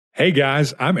Hey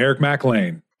guys, I'm Eric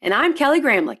McLean. And I'm Kelly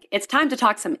Gramlich. It's time to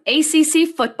talk some ACC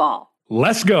football.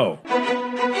 Let's go.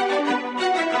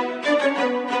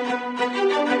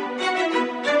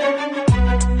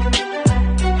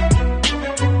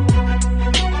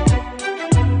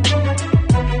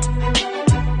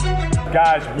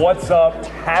 Guys, what's up?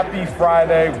 Happy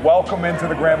Friday. Welcome into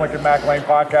the Gramlich and McLean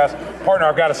podcast. Partner,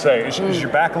 I've got to say, is your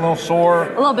back a little sore? A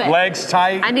little bit. Legs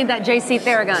tight? I need that JC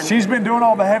Theragun. She's been doing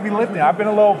all the heavy lifting. I've been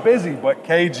a little busy, but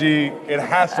KG, it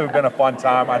has to have been a fun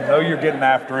time. I know you're getting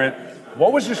after it.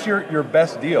 What was just your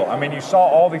best deal? I mean, you saw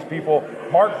all these people.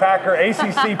 Mark Packer,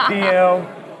 ACC PM,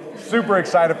 super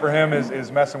excited for him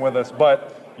is messing with us.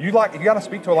 But you got to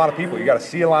speak to a lot of people. You got to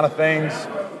see a lot of things.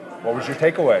 What was your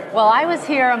takeaway? Well, I was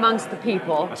here amongst the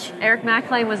people. Eric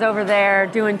McLean was over there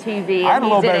doing TV. I had a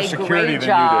little he better did a security great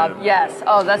job. than you did. Yes.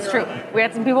 Oh, that's true. We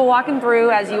had some people walking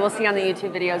through, as you will see on the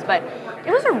YouTube videos. But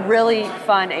it was a really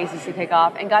fun ACC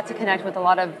kickoff and got to connect with a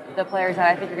lot of the players that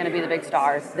I think are going to be the big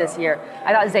stars this year.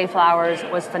 I thought Zay Flowers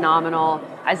was phenomenal.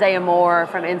 Isaiah Moore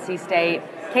from NC State.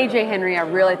 KJ Henry, I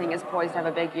really think is poised to have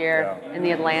a big year in the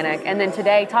Atlantic. And then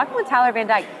today, talking with Tyler Van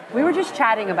Dyke, we were just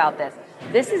chatting about this.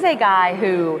 This is a guy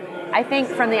who I think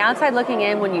from the outside looking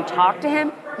in, when you talk to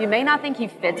him, you may not think he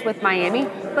fits with Miami,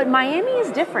 but Miami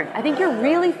is different. I think you're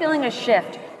really feeling a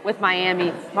shift with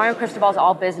Miami. Mario Cristobal's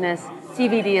all business.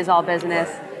 CVD is all business.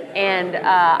 And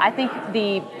I think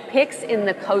the picks in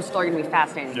the Coastal are going to be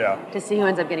fascinating to see who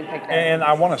ends up getting picked. And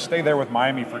I want to stay there with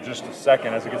Miami for just a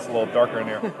second as it gets a little darker in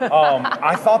here.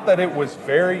 I thought that it was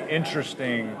very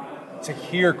interesting to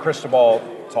hear Cristobal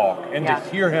talk and to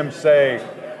hear him say,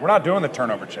 we're not doing the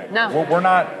turnover chain. No. We're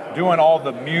not doing all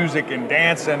the music and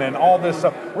dancing and all this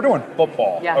stuff. We're doing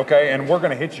football, okay? And we're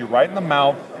going to hit you right in the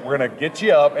mouth. We're going to get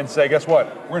you up and say, guess what?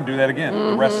 We're going to do that again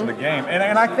the rest of the game.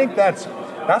 And I think that's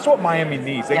what Miami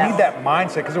needs. They need that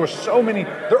mindset because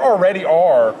there already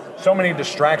are so many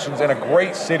distractions in a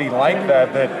great city like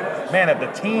that, man, at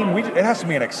the team, it has to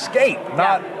be an escape,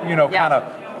 not, kind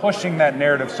of pushing that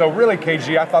narrative. So really,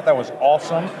 KG, I thought that was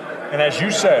awesome. And as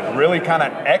you said, really kind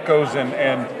of echoes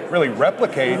and really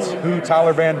replicates who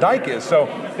Tyler Van Dyke is. So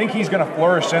I think he's going to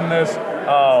flourish in this.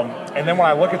 And then when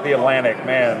I look at the Atlantic,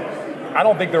 man, I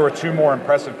don't think there were two more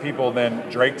impressive people than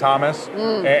Drake Thomas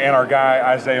and our guy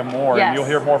Isaiah Moore. Yes. And you'll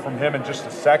hear more from him in just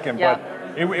a second. But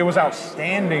it was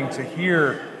outstanding to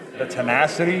hear the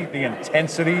tenacity, the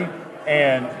intensity,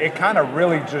 and it kind of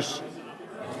really just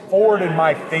forwarded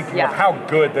my thinking of how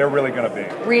good they're really going to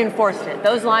be. Reinforced it.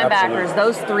 Those linebackers,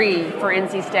 those three for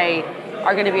NC State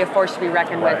are going to be a force to be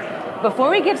reckoned with. Before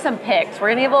we give some picks, we're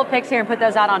going to give little picks here and put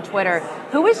those out on Twitter.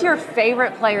 Who was your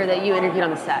favorite player that you interviewed on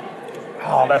the set?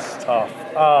 Oh, that's tough.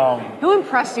 Who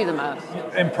impressed you the most?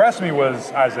 Impressed me was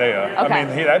Isaiah. Okay. I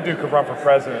mean, that dude could run for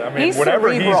president. I mean, He's whenever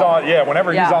cerebral.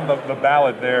 he's on the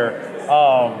ballot there.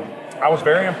 I was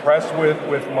very impressed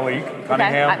with Malik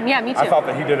Cunningham. Yeah, me too. I thought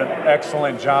that he did an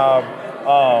excellent job.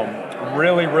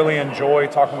 Really, really enjoy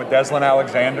talking with Deslin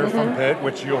Alexander from Pitt,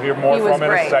 which you'll hear more from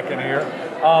in a second here.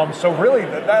 So really,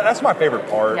 that's my favorite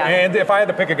part. Yeah. And if I had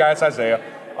to pick a guy, it's Isaiah.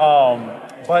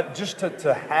 But just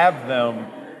to have them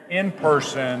in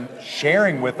person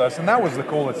sharing with us, and that was the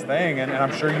coolest thing, and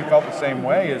I'm sure you felt the same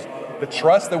way, is the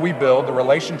trust that we build, the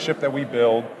relationship that we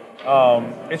build.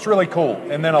 It's really cool.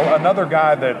 And then another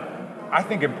guy that I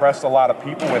think impressed a lot of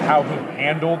people with how he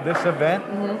handled this event,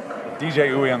 DJ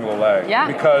Uiagalelei. Yeah.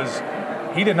 Because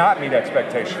he did not meet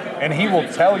expectation. And he will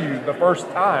tell you the first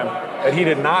time that he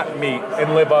did not meet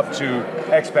and live up to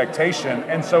expectation.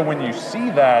 And so when you see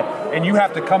that and you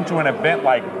have to come to an event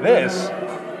like this,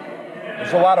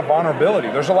 there's a lot of vulnerability.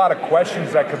 There's a lot of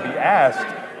questions that could be asked,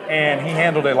 and he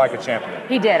handled it like a champion.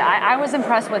 He did. I was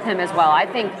impressed with him as well. I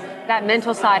think that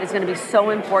mental side is going to be so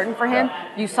important for him.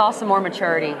 You saw some more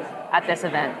maturity at this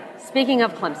event. Speaking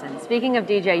of Clemson, speaking of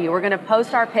DJU, we're going to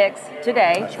post our picks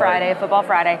today, Friday, Football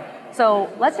Friday.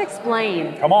 So let's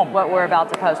explain what we're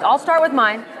about to post. I'll start with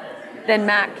mine, then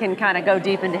Matt can kind of go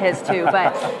deep into his too.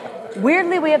 But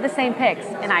weirdly, we have the same picks,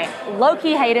 and I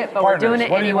low-key hate it, but we're doing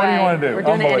it anyway. What do you want to do? We're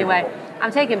doing it anyway.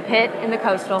 I'm taking Pitt in the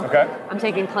Coastal. Okay. I'm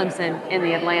taking Clemson in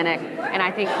the Atlantic, and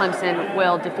I think Clemson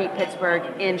will defeat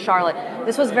Pittsburgh in Charlotte.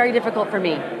 This was very difficult for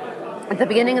me. At the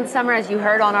beginning of the summer, as you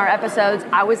heard on our episodes,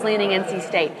 I was leaning NC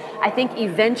State. I think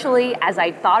eventually, as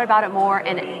I thought about it more,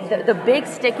 and the big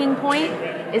sticking point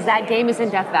is that game is in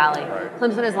Death Valley.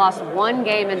 Clemson has lost one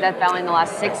game in Death Valley in the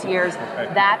last 6 years.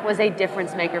 That was a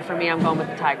difference maker for me. I'm going with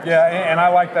the Tigers. Yeah, and I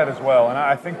like that as well. And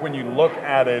I think when you look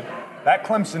at it, that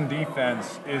Clemson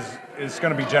defense is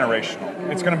going to be generational.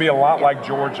 It's going to be a lot like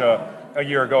Georgia a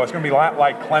year ago. It's going to be a lot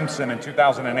like Clemson in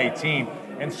 2018.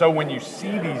 And so when you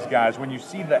see these guys, when you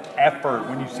see the effort,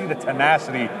 when you see the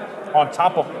tenacity on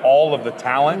top of all of the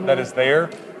talent that is there,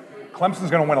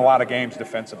 Clemson's going to win a lot of games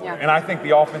defensively. Yeah. And I think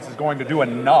the offense is going to do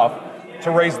enough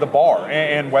to raise the bar.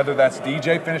 And whether that's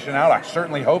DJ finishing out, I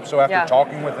certainly hope so after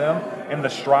talking with him. And the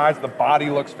strides, the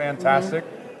body looks fantastic.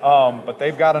 But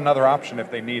they've got another option if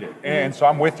they need it. And so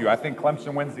I'm with you. I think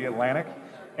Clemson wins the Atlantic.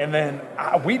 And then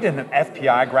we did an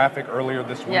FPI graphic earlier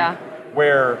this week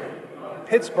where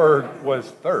Pittsburgh was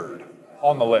third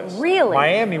on the list. Really?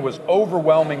 Miami was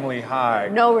overwhelmingly high.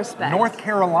 No respect. North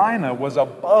Carolina was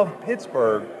above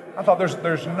Pittsburgh. I thought there's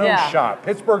no shot.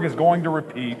 Pittsburgh is going to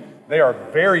repeat. They are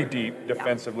very deep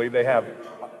defensively. They have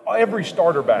every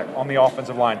starter back on the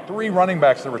offensive line, 3 running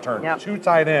backs to return, 2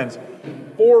 tight ends,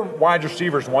 4 wide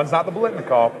receivers. One's not the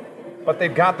Biletnikoff, but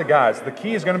they've got the guys. The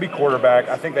key is going to be quarterback.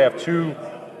 I think they have 2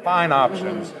 fine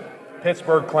options.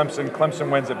 Pittsburgh, Clemson. Clemson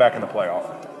wins it back in the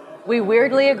playoff. We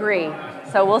weirdly agree,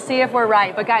 so we'll see if we're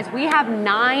right. But guys, we have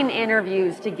 9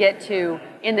 interviews to get to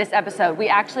in this episode. We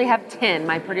actually have 10.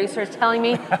 My producer is telling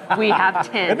me we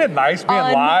have 10. Isn't it nice being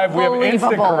live? We have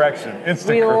instant correction.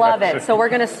 We love it. So we're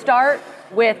going to start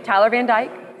with Tyler Van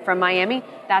Dyke from Miami.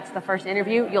 That's the first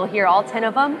interview. You'll hear all 10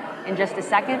 of them in just a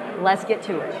second. Let's get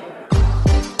to it.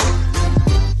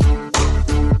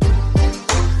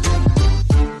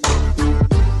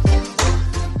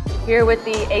 Here with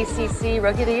the ACC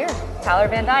Rookie of the Year, Tyler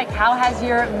Van Dyke. How has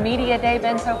your media day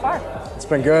been so far? It's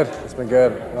been good. It's been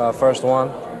good. First one.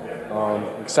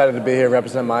 Excited to be here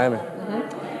representing Miami.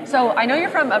 So I know you're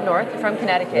from up north, from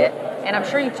Connecticut, and I'm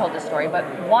sure you've told this story, but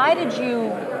why did you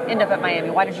end up at Miami?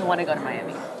 Why did you want to go to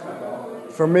Miami?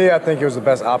 For me, I think it was the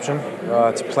best option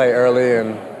to play early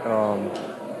and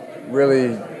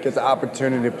really get the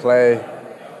opportunity to play,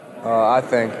 I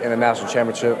think, in a national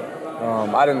championship.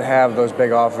 I didn't have those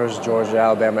big offers, Georgia,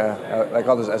 Alabama, like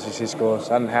all those SEC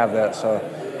schools. I didn't have that, so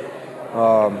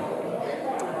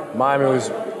Miami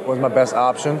was my best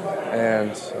option,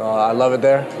 and I love it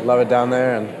there. I love it down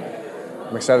there, and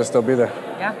I'm excited to still be there.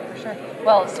 Yeah, for sure.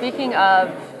 Well, speaking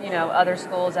of other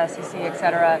schools, SEC, et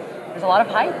cetera, there's a lot of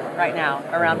hype right now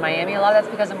around Miami. A lot of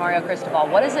that's because of Mario Cristobal.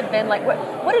 What has it been like?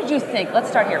 What did you think? Let's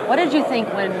start here. What did you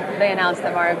think when they announced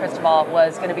that Mario Cristobal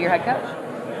was going to be your head coach?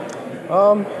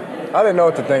 I didn't know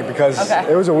what to think because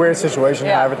it was a weird situation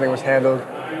how everything was handled.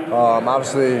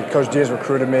 Obviously, Coach Diaz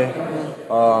recruited me.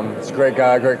 He's a great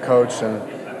guy, great coach, and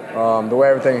the way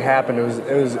everything happened,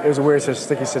 it was a weird,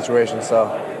 sticky situation. So,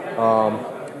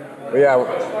 but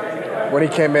yeah, when he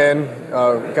came in,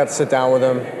 got to sit down with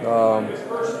him,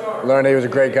 learned he was a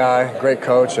great guy, great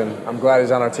coach, and I'm glad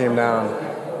he's on our team now.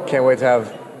 And can't wait to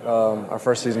have our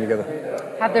first season together.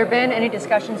 Have there been any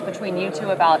discussions between you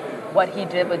two about what he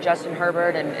did with Justin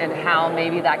Herbert and how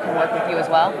maybe that can work with you as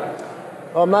well?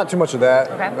 Not too much of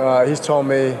that. Okay. He's told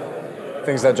me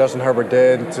things that Justin Herbert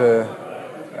did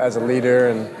as a leader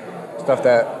and stuff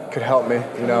that could help me,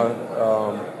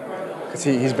 because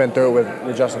he's been through it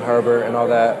with Justin Herbert and all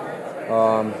that.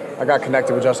 I got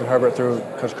connected with Justin Herbert through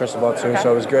Coach Cristobal too,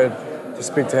 so it was good to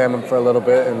speak to him for a little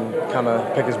bit and kind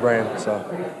of pick his brain. So.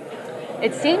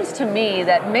 It seems to me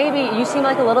that maybe you seem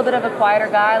like a little bit of a quieter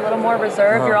guy, a little more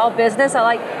reserved. You're all business. I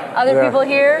like other people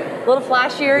here, a little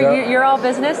flashier. You're all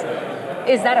business.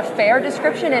 Is that a fair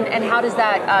description? And how does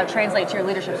that translate to your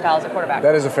leadership style as a quarterback?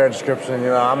 That is a fair description.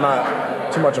 I'm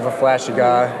not too much of a flashy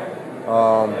guy.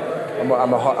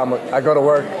 I go to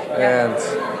work and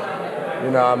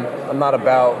I'm not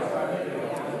about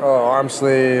arm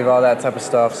sleeve, all that type of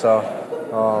stuff. So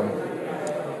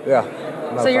yeah.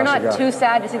 So you're not too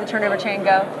sad to see the turnover chain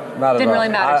go? Not at all. Didn't really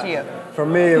matter to you? For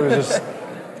me, it was just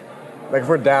like if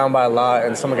we're down by a lot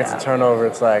and someone gets a turnover,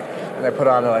 it's like, and they put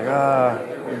on, they're like,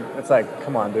 it's like,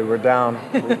 come on, dude, we're down,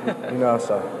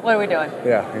 so. What are we doing?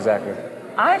 Yeah, exactly.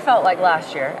 I felt like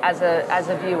last year, as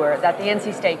a viewer, that the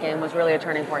NC State game was really a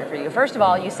turning point for you. First of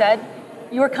all, you said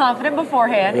you were confident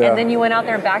beforehand, and then you went out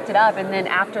there and backed it up, and then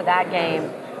after that game,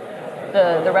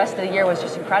 the rest of the year was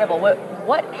just incredible.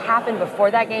 What happened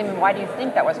before that game, and why do you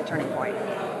think that was a turning point?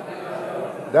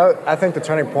 I think the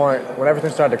turning point, when everything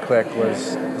started to click,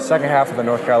 was the second half of the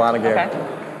North Carolina game.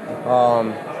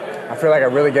 I feel like I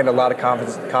really gained a lot of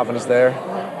confidence there.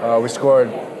 We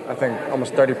scored, I think,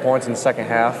 almost 30 points in the second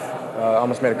half.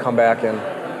 Almost made a comeback, and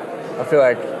I feel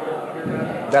like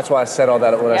that's why I said all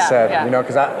that what I said.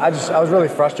 Because I was really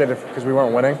frustrated because we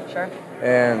weren't winning. Sure.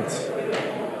 And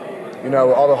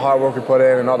all the hard work we put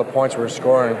in and all the points we were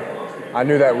scoring, I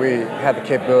knew that we had the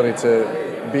capability to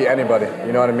beat anybody.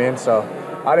 You know what I mean? So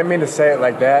I didn't mean to say it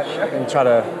like that and try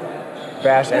to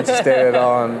bash NC State at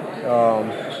all and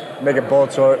make it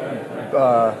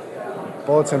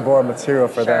bulletin board material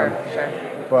for them. Sure.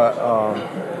 But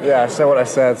yeah, I said what I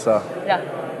said, so yeah,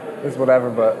 it's whatever.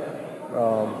 But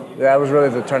yeah, it was really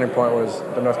the turning point was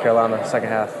the North Carolina second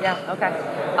half. Yeah. Okay.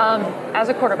 As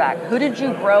a quarterback, who did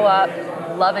you grow up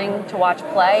loving to watch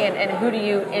play, and who do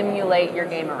you emulate your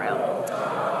game around?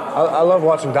 I love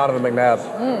watching Donovan McNabb.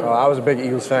 I was a big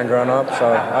Eagles fan growing up,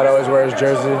 so I'd always wear his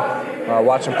jersey,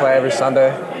 watch him play every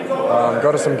Sunday,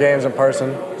 go to some games in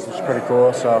person, which is pretty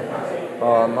cool. So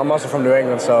I'm also from New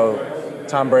England, so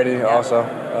Tom Brady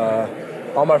also.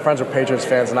 All my friends were Patriots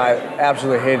fans, and I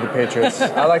absolutely hated the Patriots.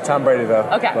 I like Tom Brady, though.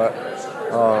 Okay. But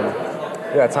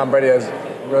yeah, Tom Brady has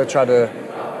really tried to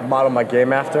model my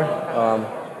game after.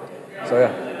 So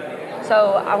yeah.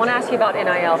 So I want to ask you about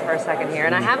NIL for a second here,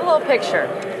 and I have a little picture.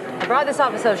 I brought this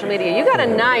off of social media. You got a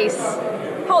nice,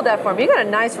 hold that for me, you got a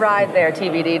nice ride there,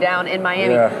 TBD, down in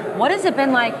Miami. Yeah. What has it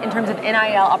been like in terms of NIL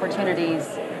opportunities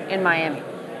in Miami?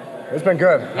 It's been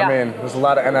good. Yeah. I mean, there's a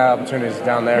lot of NIL opportunities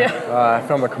down there. Yeah. I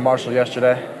filmed a commercial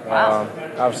yesterday. Wow.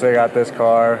 Obviously, I got this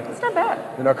car. It's not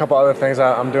bad. You know, a couple other things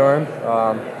I'm doing,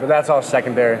 but that's all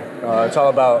secondary. It's all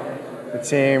about the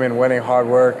team and winning, hard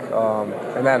work,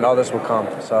 and then all this will come.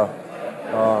 So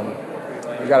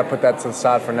you got to put that to the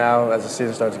side for now as the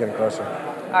season starts getting closer.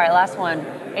 All right, last one.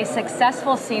 A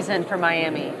successful season for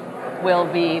Miami will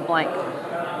be blank.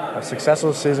 A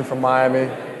successful season for Miami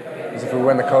is if we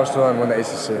win the Coastal and win the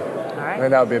ACC. All right. I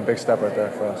think that would be a big step right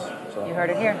there for us. So. You heard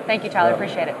it here. Thank you, Tyler.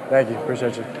 Appreciate it. Thank you.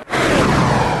 Appreciate you.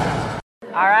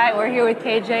 All right, we're here with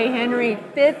KJ Henry,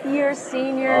 fifth-year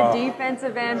senior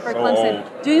defensive end for Clemson.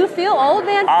 Old. Do you feel old,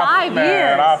 man? 5 years.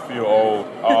 Man, I feel old.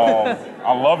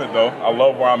 I love it, though. I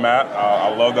love where I'm at.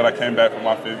 I love that I came back for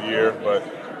my 5th year, but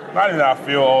not even that I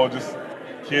feel old, just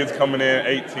kids coming in,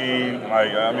 18.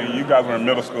 Like, I mean, you guys were in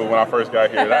middle school when I first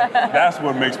got here. That's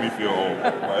what makes me feel old.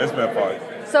 It's been fun.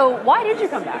 So why did you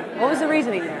come back? What was the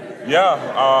reasoning there?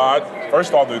 Yeah,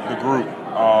 first off, the group.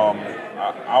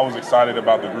 I was excited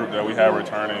about the group that we had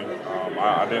returning.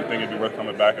 I didn't think it'd be worth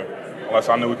coming back unless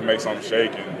I knew we could make something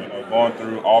shake. And going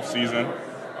through off season,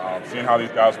 seeing how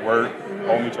these guys work,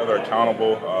 holding each other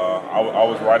accountable, I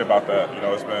was right about that.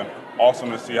 It's been awesome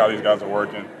to see how these guys are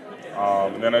working.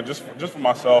 And then just for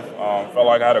myself, felt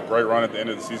like I had a great run at the end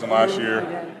of the season last year,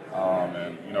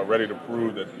 and ready to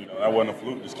prove that that wasn't a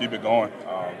fluke. Just keep it going.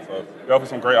 So definitely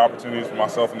some great opportunities for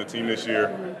myself and the team this year,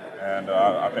 and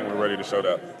I think we're ready to show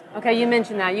that. Okay, you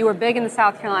mentioned that you were big in the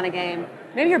South Carolina game.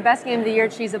 Maybe your best game of the year,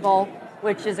 Cheez It Bowl,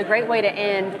 which is a great way to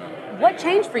end. What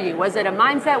changed for you? Was it a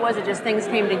mindset? Was it just things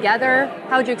came together?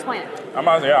 How would you explain it? I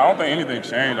don't think anything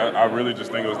changed. I really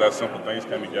just think it was that simple. Things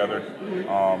came together.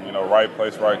 Right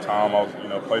place, right time. I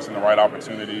was, placing the right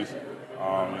opportunities.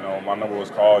 My number was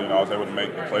called. I was able to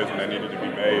make the plays when they needed to be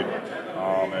made.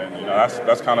 And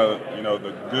that's kind of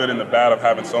the good and the bad of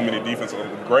having so many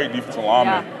great defensive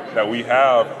linemen that we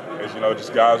have. Is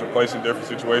just guys are placed in different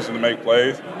situations to make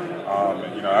plays.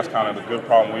 And that's kind of the good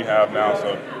problem we have now.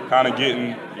 So kind of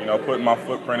getting, putting my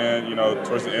footprint in,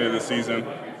 towards the end of the season.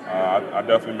 I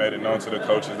definitely made it known to the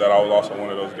coaches that I was also one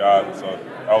of those guys. And so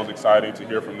that was exciting to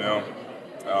hear from them.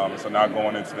 So now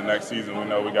going into the next season, we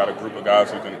know we got a group of guys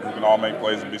who can all make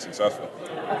plays and be successful.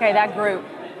 Okay, that group.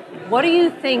 What do you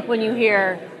think when you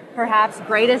hear perhaps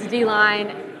greatest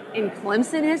D-line in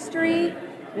Clemson history?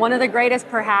 One of the greatest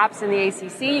perhaps in the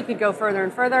ACC. You could go further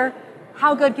and further.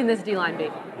 How good can this D-line be?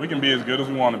 We can be as good as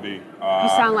we want to be. You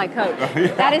sound like Coach.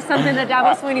 Yeah. That is something that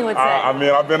Dabo Swinney would say.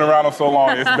 I've been around him so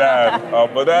long, it's bad.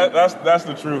 But that's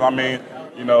the truth.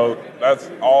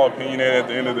 That's all opinionated at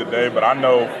the end of the day. But I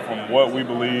know from what we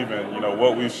believe and,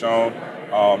 what we've shown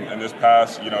in this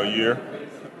past, year.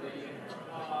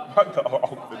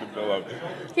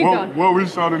 Keep going. What we've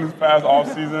shown in this past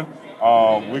offseason,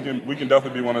 we can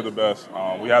definitely be one of the best.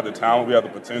 We have the talent, we have the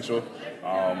potential,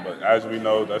 but as we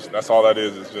know, that's all that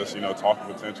is just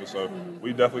talking potential. So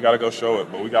we definitely got to go show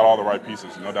it, but we got all the right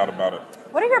pieces, no doubt about it.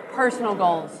 What are your personal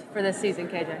goals for this season,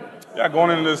 KJ? Yeah,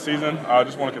 going into this season, I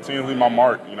just want to continue to leave my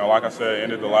mark. Like I said,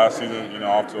 ended the last season,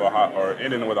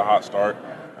 ending with a hot start,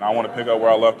 and I want to pick up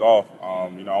where I left off. I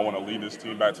want to lead this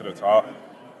team back to the top.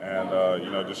 And,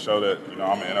 just show that,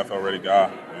 I'm an NFL-ready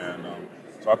guy. And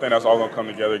so I think that's all going to come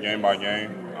together game by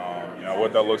game.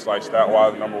 What that looks like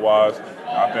stat-wise, number-wise,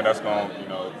 I think that's going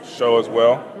to, show as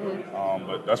well.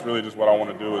 But that's really just what I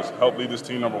want to do is help lead this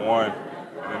team, number one,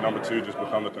 and then number two, just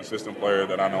become the consistent player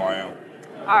that I know I am.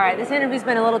 All right, this interview's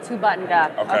been a little too buttoned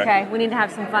up. Okay, we need to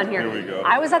have some fun here. Here we go.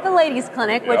 I was at the Ladies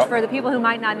Clinic, which for the people who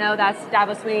might not know, that's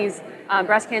Dabo Swinney's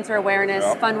breast cancer awareness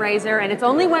fundraiser, and it's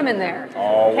only women there.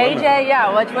 All KJ,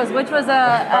 women. which was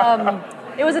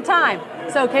It was a time.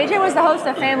 So KJ was the host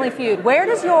of Family Feud. Where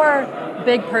does your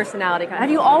big personality come?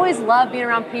 Have you always loved being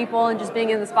around people and just being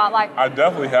in the spotlight? I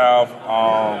definitely have.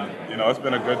 It's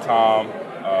been a good time.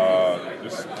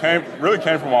 Really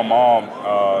came from my mom.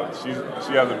 She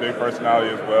has a big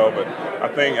personality as well, but I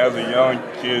think as a young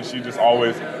kid, she just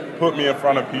always put me in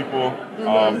front of people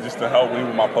just to help me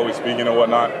with my public speaking and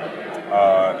whatnot.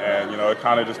 It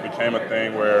kind of just became a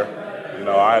thing where,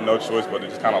 I had no choice but to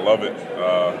just kind of love it.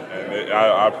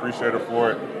 I appreciate her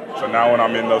for it. So now when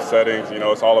I'm in those settings,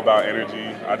 it's all about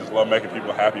energy. I just love making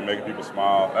people happy, making people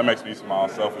smile. That makes me smile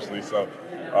selfishly. So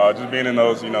just being in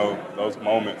those, those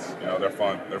moments, they're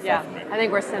fun. They're fun for me. I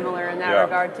think we're similar in that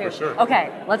regard too. For sure.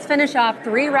 Okay, let's finish off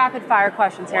 3 rapid fire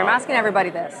questions here. Wow. I'm asking everybody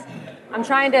this. I'm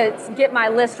trying to get my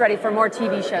list ready for more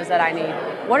TV shows that I need.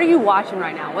 What are you watching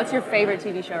right now? What's your favorite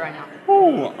TV show right now?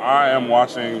 I am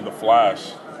watching The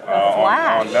Flash.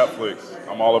 On Netflix.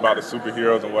 I'm all about the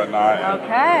superheroes and whatnot. And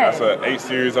that's an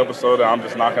 8-series episode that I'm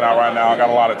just knocking out right now. I got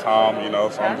a lot of time,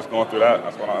 so I'm just going through that.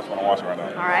 That's what I'm watching right now.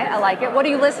 All right, I like it. What are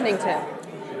you listening to?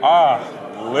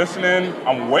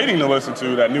 I'm waiting to listen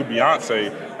to that new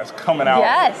Beyonce that's coming out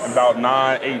in about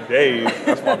 9-8 days.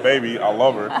 That's my baby. I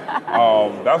love her.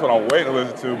 That's what I'm waiting to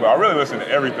listen to. But I really listen to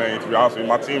everything, to be honest with you.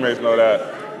 My teammates know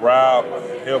that. Rap,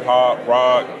 hip-hop,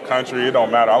 rock, country, it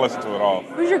don't matter. I listen to it all.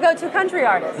 Who's your go-to country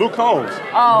artist? Luke Combs.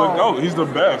 Oh. He's the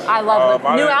best. I love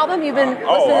Luke. New album? You've been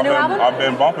listening to the new album? I've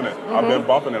been bumping it. I've been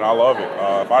bumping it. I love it.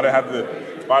 If I didn't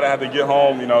have to get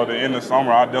home, to end the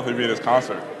summer, I'd definitely be at his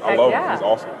concert. I love it. It's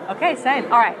awesome. Okay, same.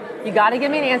 All right. You got to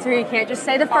give me an answer. You can't just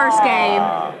say the first game.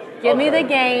 Give me the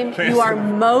game you are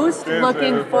most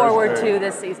looking forward to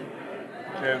this season.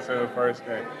 Can't say the first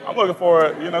game. I'm looking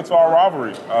forward, to our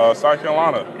rivalry, South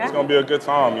Carolina. Okay. It's gonna be a good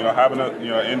time, having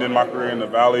ending my career in the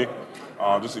Valley.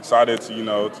 Just excited to,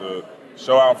 to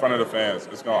show out in front of the fans.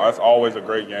 That's always a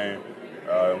great game.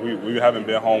 We haven't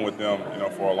been home with them,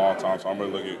 for a long time, so I'm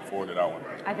really looking forward to that one.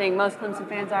 I think most Clemson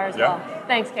fans are as well.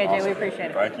 Thanks, KJ. Awesome. We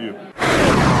appreciate it. Thank you.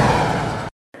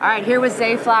 All right, here was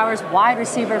Zay Flowers, wide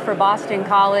receiver for Boston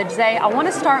College. Zay, I want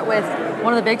to start with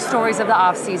one of the big stories of the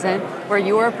offseason where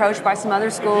you were approached by some other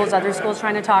schools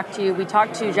trying to talk to you. We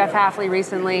talked to Jeff Hafley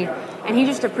recently, and he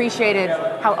just appreciated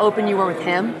how open you were with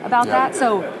him about that.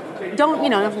 So don't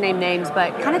have to name names,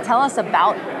 but kind of tell us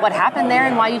about what happened there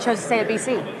and why you chose to stay at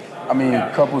BC. I mean,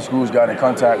 a couple of schools got in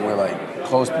contact with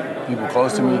people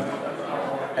close to me.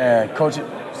 And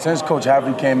since Coach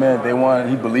Hafley came in,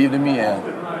 he believed in me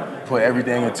and put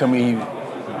everything into me. He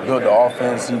built the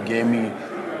offense. He gave me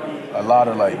a lot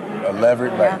of a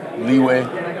leverage, leeway,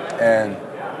 and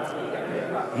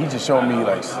he just showed me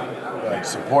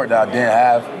support that I didn't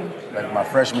have my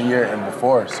freshman year and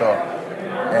before. So,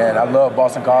 and I love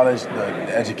Boston College.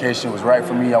 The education was right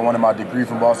for me. I wanted my degree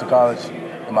from Boston College,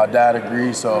 and my dad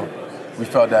agreed. So we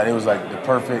felt that it was the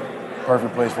perfect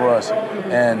place for us.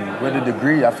 And with the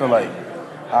degree, I feel like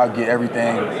I'll get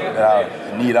everything that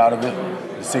I need out of it.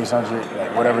 The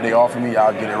 600, whatever they offer me,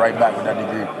 I'll get it right back with that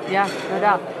degree. Yeah, no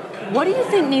doubt. What do you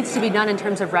think needs to be done in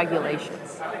terms of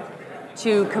regulations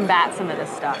to combat some of this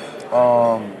stuff?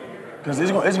 Because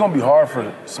it's going to be hard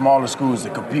for smaller schools to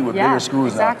compete with bigger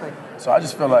schools now. So I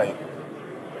just feel like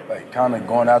kind of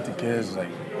going after kids,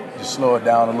 just slow it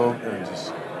down a little and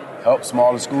just help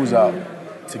smaller schools out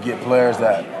to get players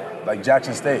that, like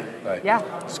Jackson State,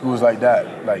 schools like that.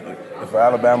 If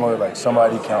Alabama,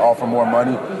 somebody can offer more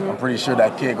money, I'm pretty sure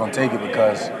that kid gonna take it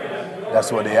because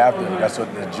that's what they after. That's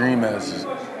what the dream is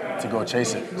to go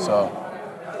chase it. So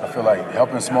I feel like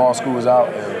helping small schools out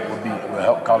will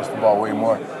help college football way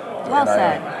more. Well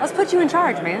said. Let's put you in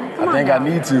charge, man. Come on. I think now. I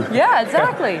need to. Yeah,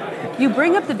 exactly. You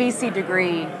bring up the BC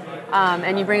degree,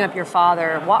 and you bring up your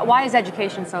father. Why is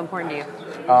education so important to you?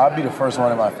 I'll be the first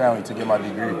one in my family to get my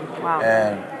degree. Wow.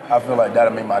 And I feel like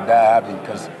that'll make my dad happy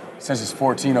because since it's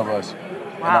 14 of us,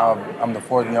 and I'm the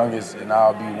 4th youngest, and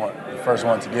I'll be the first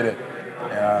one to get it.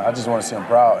 And I just want to see him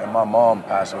proud. And my mom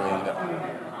passed away,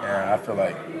 and I feel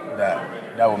like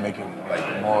that will make it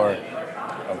more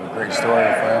of a great story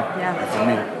for him and for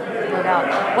me. No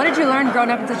doubt. What did you learn growing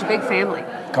up in such a big family?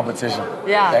 Competition.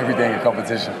 Yeah. Everything is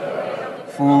competition.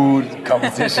 Food,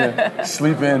 competition.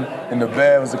 Sleeping in the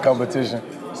bed was a competition.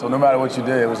 So no matter what you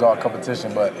did, it was all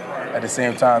competition. But at the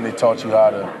same time, they taught you how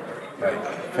to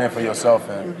fend for yourself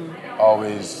and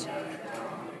always,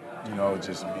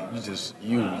 just be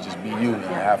you and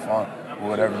have fun with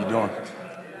whatever you're doing.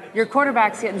 Your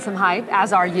quarterback's getting some hype,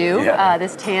 as are you.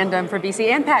 This tandem for BC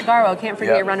and Pat Garwo. Can't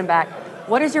forget your running back.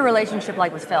 What is your relationship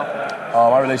like with Phil?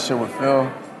 My relationship with Phil,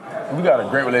 we got a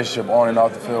great relationship on and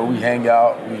off the field. We hang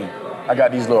out. I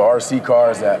got these little RC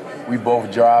cars that we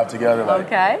both drive together, like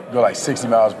go like 60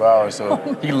 miles per hour. So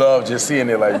he loved just seeing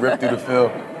it like rip through the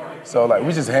field. So like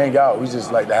we just hang out, we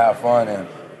just like to have fun, and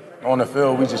on the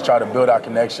field we just try to build our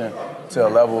connection to a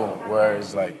level where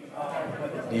it's like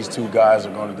these two guys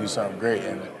are going to do something great,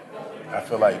 and I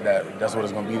feel like that's what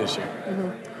it's going to be this year.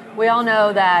 Mm-hmm. We all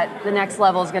know that the next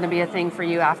level is going to be a thing for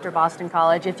you after Boston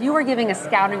College. If you were giving a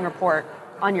scouting report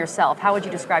on yourself, how would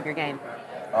you describe your game?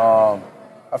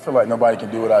 I feel like nobody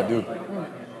can do what I do.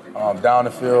 Down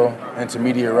the field,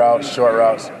 intermediate routes, short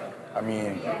routes. I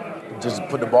mean, just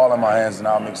put the ball in my hands and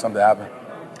I'll make something happen.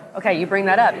 Okay, you bring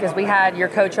that up because we had your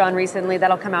coach on recently.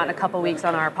 That'll come out in a couple weeks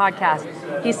on our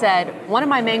podcast. He said, one of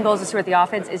my main goals this year with the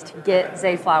offense is to get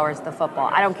Zay Flowers the football.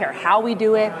 I don't care how we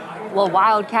do it, little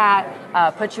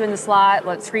wildcat, put you in the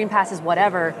slot, screen passes,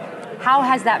 whatever. How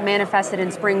has that manifested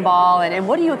in spring ball, and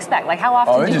what do you expect? Like, how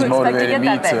often do you expect to get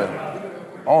that thing?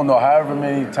 I don't know, however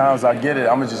many times I get it,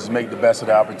 I'm going to just make the best of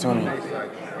the opportunity.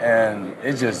 And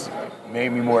it just made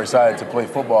me more excited to play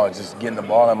football, just getting the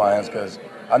ball in my hands, because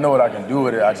I know what I can do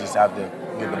with it. I just have to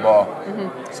get the ball.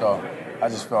 Mm-hmm. So I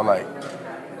just felt like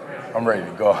I'm ready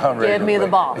to go. I'm ready to me play.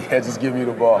 The ball. Yeah, just give me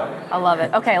the ball. I love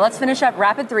it. Okay, let's finish up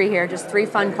rapid three here. Just 3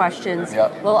 fun questions.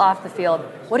 Yep. A little off the field.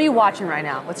 What are you watching right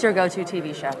now? What's your go-to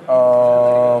TV show?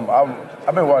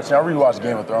 I've been watching. I rewatched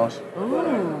Game of Thrones.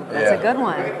 Ooh, that's a good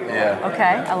one. Yeah. Okay,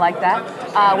 I like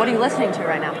that. What are you listening to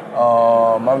right now?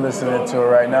 I'm listening to it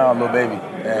right now, Lil Baby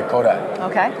and Kodak.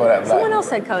 Okay. Kodak Black. Someone else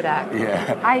said Kodak.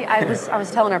 Yeah. I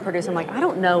was telling our producer, I'm like, I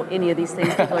don't know any of these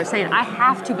things people are saying. I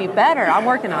have to be better. I'm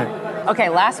working on it. Okay,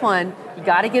 last one. You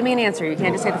got to give me an answer. You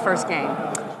can't just say the first game.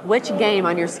 Which game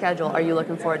on your schedule are you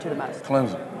looking forward to the most?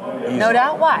 Clemson. Easy. No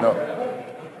doubt. Why? No.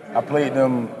 I played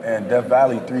them in Death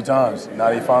Valley 3 times. Now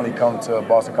they finally come to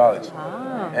Boston College.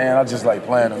 Ah. And I just like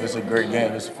playing them. It's a great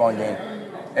game. It's a fun game.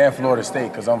 And Florida State,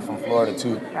 because I'm from Florida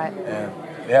too. Right. And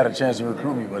they had a chance to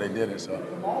recruit me, but they didn't. So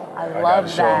I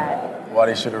love that. Why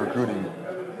they should have recruited me.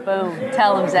 Boom.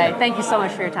 Tell them, Zay. Thank you so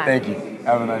much for your time. Thank you.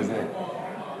 Have a nice day.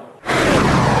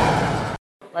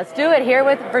 Let's do it here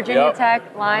with Virginia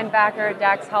Tech linebacker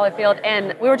Dax Hollifield.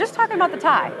 And we were just talking about the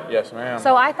tie. Yes, ma'am.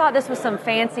 So I thought this was some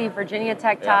fancy Virginia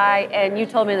Tech tie, and you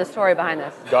told me the story behind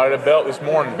this. Got it a belt this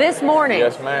morning. This morning?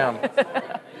 Yes, ma'am.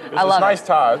 I love it. Nice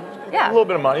tie. Yeah. A little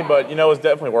bit of money, but, it's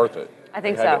definitely worth it. I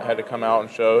think so. Had to come out and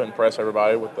show, impress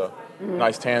everybody with the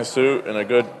nice tan suit and a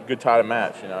good tie to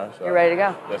match, So. You're ready to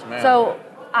go? Yes, ma'am. So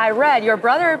I read your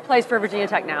brother plays for Virginia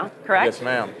Tech now, correct? Yes,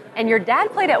 ma'am. And your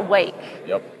dad played at Wake.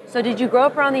 Yep. So did you grow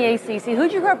up around the ACC?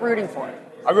 Who'd you grow up rooting for?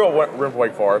 I grew up rooting for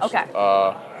Wake Forest. Okay.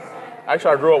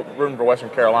 Actually, I grew up rooting for Western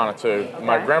Carolina, too. Okay.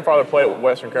 My grandfather played at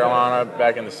Western Carolina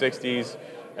back in the 60s,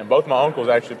 and both my uncles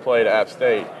actually played at App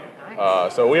State.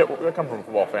 Nice. So we come from a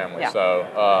football family. Yeah.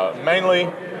 So mainly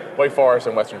Wake Forest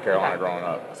and Western Carolina growing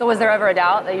up. So was there ever a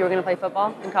doubt that you were going to play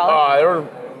football in college?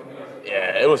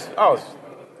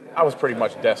 I was pretty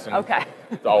much destined to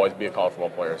always be a college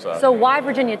football player. So why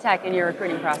Virginia Tech in your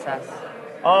recruiting process?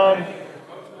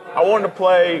 I wanted to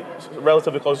play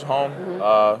relatively close to home.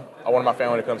 I wanted my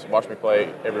family to come watch me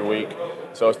play every week.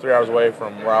 So it's 3 hours away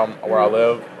from where I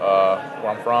live, where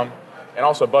I'm from. And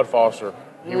also Bud Foster,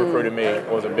 he recruited me,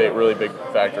 was a really big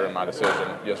factor in my decision.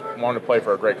 Just wanted to play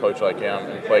for a great coach like him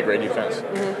and play great defense.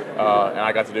 And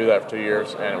I got to do that for 2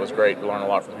 years, and it was great to learn a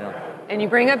lot from him. And you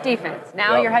bring up defense.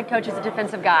 Now your head coach is a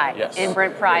defensive guy in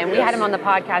Brent Pry. And we had him on the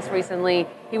podcast recently.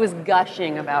 He was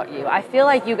gushing about you. I feel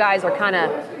like you guys are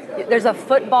there's a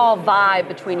football vibe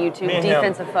between you two,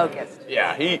 defensive focused.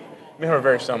 Yeah, me and him are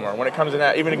very similar. When it comes to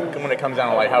that, even when it comes down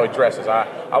to like how he dresses,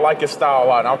 I like his style a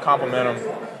lot, and I'll compliment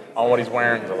him on what he's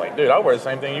wearing. He's like, dude, I wear the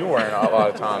same thing you're wearing a lot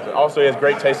of times. And also, he has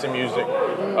great taste in music.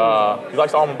 He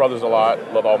likes Allman Brothers a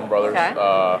lot. Love Allman Brothers.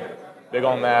 Okay. Big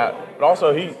on that. But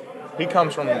also, he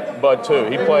comes from Bud too.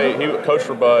 He coached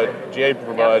for Bud, GA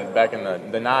for Bud back in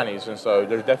the 90s, and so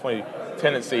there's definitely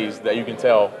tendencies that you can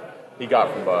tell he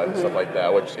got from Bud and stuff like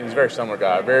that, which he's a very similar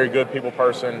guy. Very good people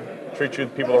person, treats you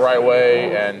people the right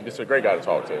way, and just a great guy to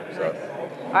talk to. So.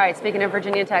 All right, speaking of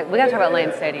Virginia Tech, we got to talk about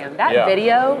Lane Stadium. That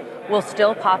video will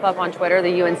still pop up on Twitter,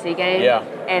 the UNC game. Yeah.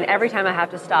 And every time I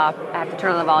have to stop, I have to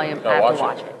turn on the volume, I have to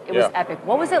watch it. It was epic.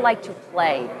 What was it like to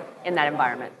play in that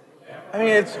environment? I mean,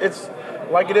 it's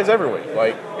like it is every week.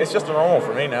 Like, it's just a normal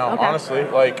for me now, honestly.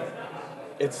 Like,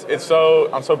 I'm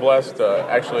so blessed to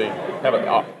actually have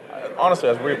honestly,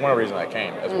 that's one of the reasons I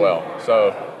came as well.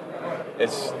 So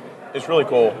it's really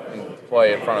cool to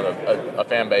play in front of a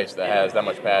fan base that has that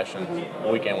much passion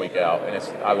week in, week out, and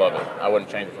I love it. I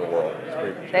wouldn't change it for the world.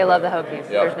 They love the Hokies.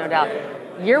 There's no doubt.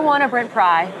 Year one of Brent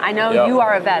Pry. I know you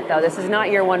are a vet, though. This is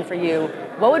not year one for you.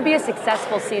 What would be a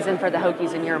successful season for the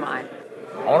Hokies in your mind?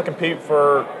 want to compete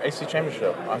for ACC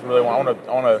championship. I really want.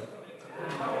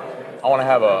 I want to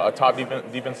have a top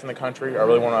defense in the country. I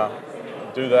really want to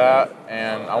do that,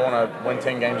 and I want to win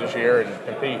 10 games this year and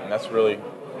compete. And that's really,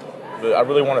 I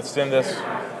really want to send this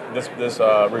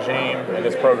regime and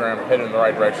this program heading in the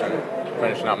right direction,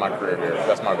 finishing out my career here.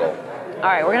 That's my goal. All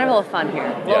right, we're going to have a little fun here.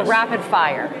 A little rapid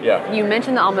fire. Yeah. You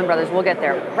mentioned the Allman Brothers. We'll get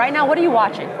there. Right now, what are you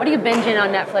watching? What are you binging on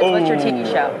Netflix? What's your TV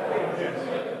show?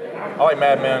 I like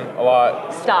Mad Men a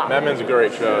lot. Stop. Mad Men's a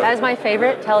great show. That is my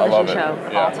favorite television show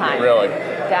of all time. Really?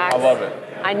 Dax, I love it.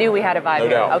 I knew we had a vibe No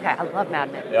here. doubt. Okay, I love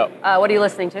Mad Men. Yep. What are you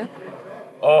listening to?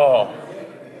 Oh,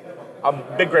 I'm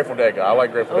a big Grateful Dead guy. I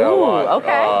like Grateful Dead a lot.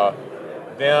 Okay.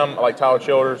 I like Tyler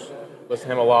Childers. Listen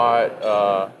to him a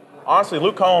lot. Honestly,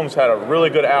 Luke Combs had a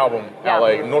really good album out,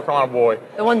 like North Carolina boy.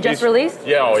 The one just released?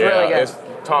 Yeah, it's really good. It's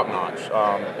top notch.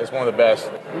 It's one of the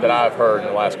best that I've heard in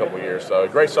the last couple of years. So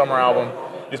great summer album.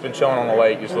 Just been chilling on the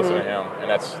lake, just listening to him, and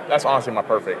that's honestly my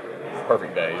perfect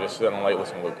day. Just sitting on the lake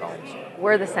listening to Luke Combs.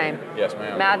 We're the same. Yes,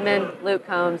 ma'am. Mad Men, Luke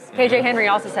Combs. KJ Henry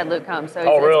also said Luke Combs, so it's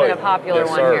really? been a popular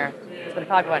one sir. here. It's been a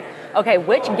popular one. Okay,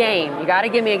 which game? You got to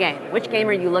give me a game. Which game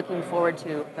are you looking forward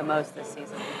to the most this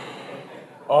season?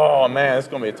 Oh man, it's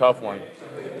gonna be a tough one.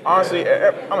 Honestly,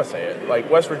 I'm gonna say it. Like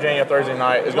West Virginia Thursday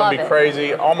night is gonna be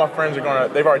crazy. All my friends are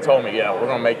they've already told me, we're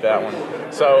gonna make that one.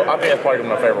 So I think that's probably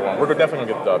my favorite one. We're definitely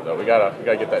gonna get the dub though. We gotta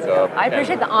get that dub. I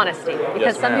appreciate the honesty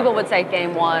because some people would say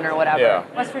game one or whatever. Yeah.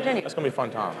 West Virginia. That's gonna be a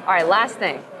fun time. All right, last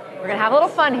thing. We're gonna have a little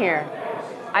fun here.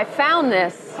 I found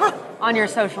this on your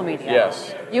social media.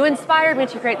 Yes. You inspired me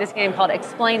to create this game called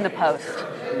Explain the Post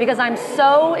because I'm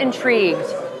so intrigued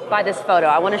by this photo.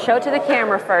 I want to show it to the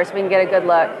camera first so we can get a good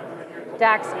look.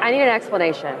 Dax, I need an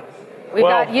explanation. We've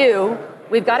got you,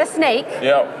 we've got a snake,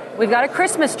 we've got a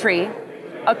Christmas tree,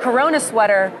 a Corona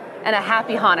sweater, and a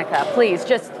happy Hanukkah. Please,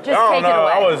 just take it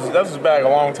away. That was back a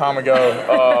long time ago.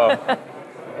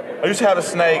 I used to have a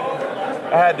snake.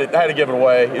 I had to give it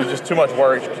away. It was just too much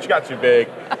work. She got too big,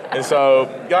 and so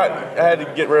I had to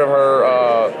get rid of her.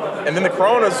 And then the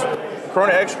Corona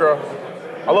Extra.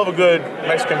 I love a good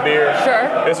Mexican beer.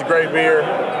 Sure. It's a great beer.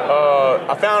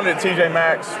 I found it at TJ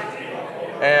Maxx,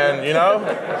 and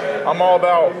I'm all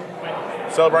about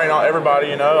celebrating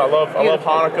everybody. I love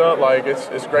Hanukkah. Like it's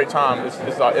a great time.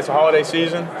 It's a holiday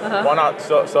season. Why not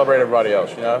celebrate everybody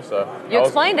else? So you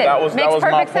explained it. That was Makes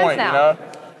my perfect point. sense now.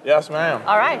 Yes, ma'am.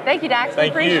 All right, thank you, Dax.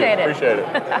 Thank you. Appreciate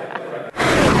it.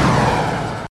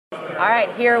 All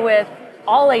right, here with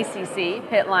All ACC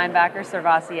Pitt linebacker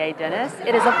SirVocea Dennis.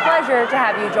 It is a pleasure to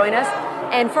have you join us.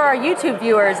 And for our YouTube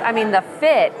viewers, the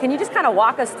fit. Can you just kind of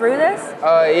walk us through this?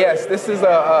 Yes, this is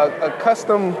a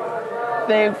custom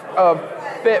thing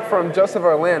fit from Joseph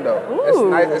Orlando. Ooh. It's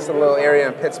nice. It's a little area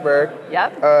in Pittsburgh.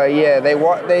 Yep.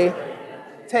 They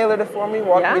tailored it for me,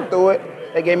 walked me through it.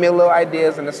 They gave me a little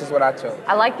ideas, and this is what I chose.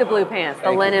 I like the blue pants,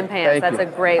 the linen pants. Thank That's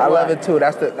you. a great look. I love it too.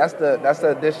 That's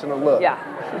the additional look. Yeah.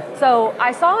 So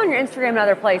I saw on your Instagram and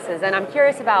other places, and I'm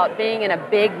curious about being in a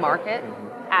big market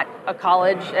at a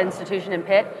college institution in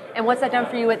Pitt, and what's that done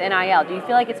for you with NIL? Do you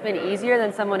feel like it's been easier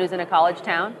than someone who's in a college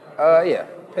town? Yeah.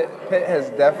 Pitt has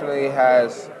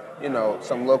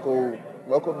some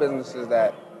local businesses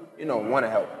that want to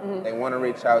help. Mm-hmm. They want to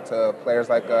reach out to players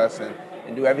like us and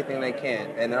do everything they can,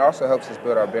 and it also helps us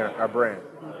build our brand.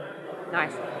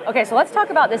 Nice. Okay, so let's talk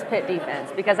about this Pitt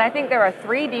defense, because I think there are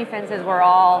three defenses we're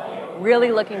all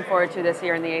really looking forward to this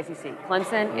year in the ACC.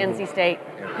 Clemson, NC State,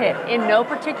 Pitt, in no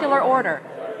particular order.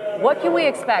 What can we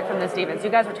expect from this defense? You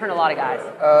guys return a lot of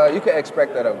guys. You can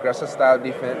expect that aggressive style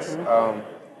defense,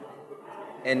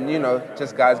 and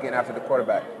just guys getting after the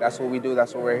quarterback. That's what we do.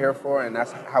 That's what we're here for, and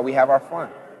that's how we have our fun.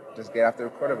 Just get after the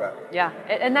quarterback. Yeah,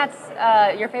 and that's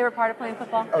your favorite part of playing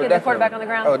football? Oh, Getting the quarterback on the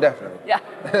ground? Oh, definitely. Yeah,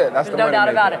 that's the no doubt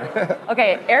about it.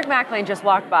 Okay, Eric McLean just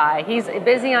walked by. He's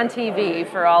busy on TV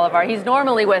for all of he's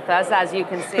normally with us, as you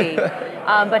can see.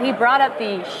 But he brought up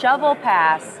the shovel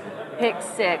pass, pick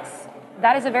six.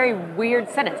 That is a very weird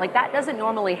sentence. Like, that doesn't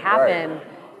normally happen.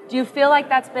 Right. Do you feel like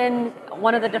that's been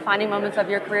one of the defining moments of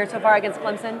your career so far against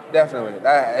Clemson? Definitely.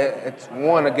 It's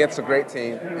one, against a great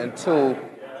team, and two,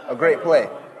 a great play.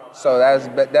 So that's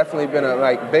definitely been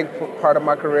a big part of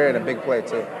my career and a big play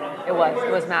too. It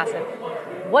was massive.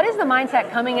 What is the mindset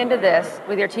coming into this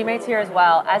with your teammates here as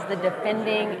well as the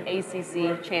defending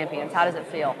ACC champions? How does it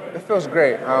feel? It feels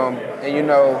great. And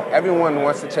everyone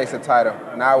wants to chase a title.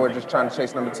 Now we're just trying to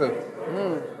chase number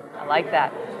 2. I like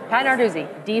that. Pat Narduzzi,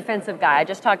 defensive guy. I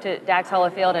just talked to Dax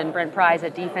Hollifield and Brent Price, a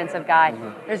defensive guy.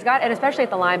 Mm-hmm. And especially at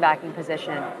the linebacking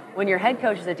position, when your head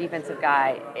coach is a defensive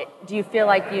guy, do you feel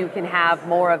like you can have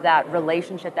more of that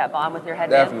relationship, that bond with your head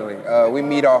man? Definitely. We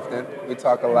meet often. We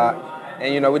talk a lot.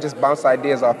 and we just bounce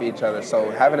ideas off each other.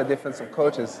 So having a defensive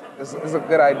coach is a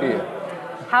good idea.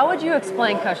 How would you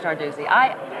explain Coach Narduzzi?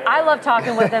 I love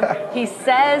talking with him. He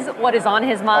says what is on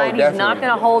his mind. He's not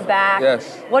going to hold back.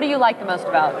 Yes. What do you like the most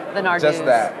about the Narduzzi? Just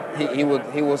that. He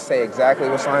will say exactly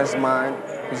what's on his mind.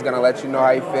 He's going to let you know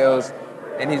how he feels.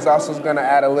 And he's also going to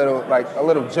add a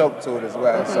little joke to it as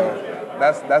well. Mm-hmm. So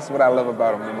that's what I love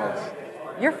about him the most.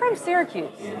 You're from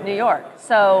Syracuse, New York.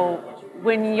 So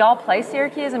when y'all play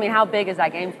Syracuse, I mean, how big is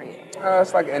that game for you?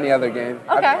 It's like any other game.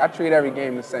 Okay. I treat every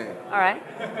game the same. All right.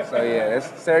 So yeah,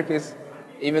 it's Syracuse.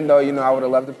 Even though I would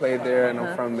have loved to play there and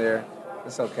I'm from there,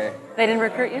 it's okay. They didn't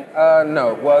recruit you?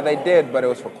 No. Well, they did, but it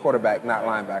was for quarterback, not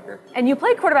linebacker. And you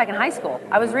played quarterback in high school.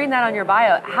 I was reading that on your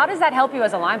bio. How does that help you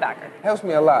as a linebacker? It helps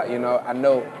me a lot. I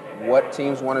know what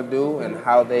teams want to do and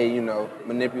how they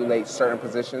manipulate certain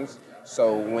positions.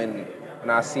 So when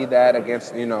I see that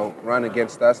against run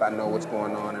against us, I know what's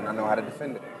going on and I know how to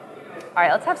defend it. All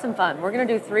right, let's have some fun. We're going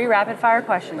to do 3 rapid-fire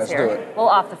questions here. Let's do it. A little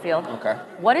off the field. Okay.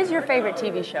 What is your favorite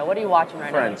TV show? What are you watching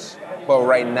right Friends. Well,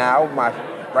 right now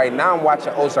I'm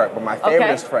watching Ozark, but my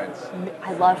favorite is Friends.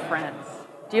 I love Friends.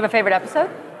 Do you have a favorite episode?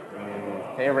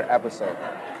 Favorite episode?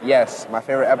 Yes, my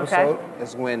favorite episode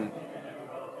is when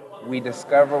we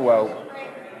discover. Well,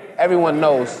 everyone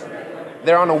knows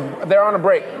they're on a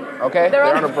break. Okay, they're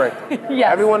on a break.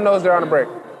 Yes. Everyone knows they're on a break.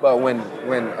 But when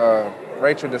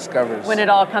Rachel discovers. When it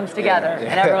all comes together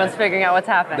and everyone's figuring out what's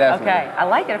happening. Definitely. Okay, I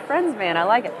like it. A Friends, man, I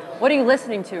like it. What are you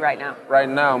listening to right now? Right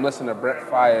now, I'm listening to Brett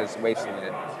Faiyaz, Wasting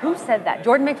It. Who said that?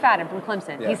 Jordan McFadden from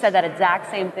Clemson. Yes. He said that exact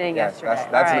same thing yesterday.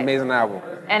 That's an amazing album.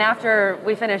 And after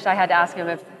we finished, I had to ask him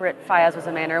if Brett Faiyaz was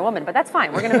a man or a woman, but that's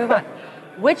fine. We're going to move on.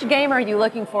 Which game are you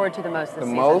looking forward to the most this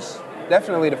season? The most?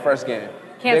 Definitely the first game.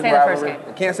 Can't say the first game.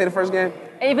 Can't say the first game?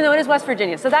 Even though it is West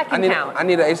Virginia, so that can count. I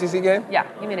need an ACC game? Yeah,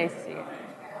 give me an ACC game.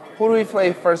 Who do we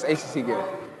play first ACC game?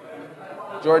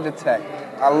 Georgia Tech.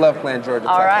 I love playing Georgia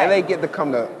Tech. Right. And they get to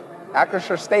come to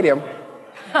Acrisure Stadium.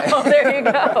 Oh, there you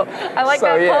go. I like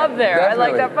that pub there. I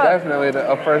like that pub. Definitely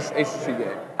a first ACC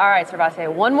game. All right,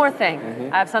 SirVocea, one more thing.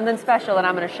 Mm-hmm. I have something special that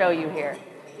I'm going to show you here.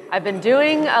 I've been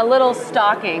doing a little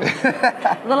stalking,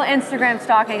 little Instagram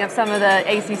stalking of some of the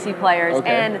ACC players,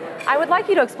 and I would like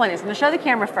you to explain this. I'm going to show the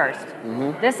camera first.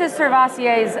 Mm-hmm. This is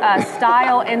SirVocie's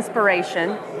style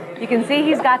inspiration. You can see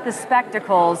he's got the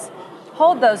spectacles.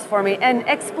 Hold those for me and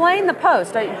explain the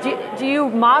post. Do you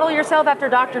model yourself after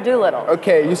Dr. Dolittle?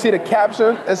 Okay, you see the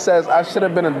caption? It says, I should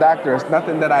have been a doctor. It's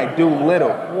nothing that I do little.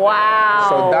 Wow.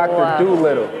 So Dr.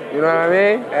 Dolittle. You know what I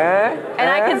mean? And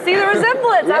I can see the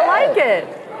resemblance. Yeah. I like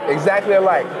it. Exactly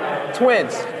alike.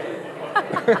 Twins.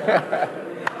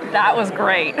 That was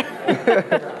great.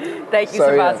 Thank you,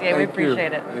 SirVocea. We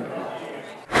appreciate it.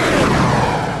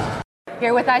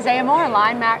 Here with Isaiah Moore,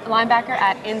 linebacker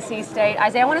at NC State.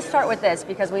 Isaiah, I want to start with this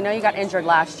because we know you got injured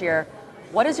last year.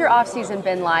 What has your offseason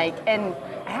been like? And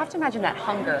I have to imagine that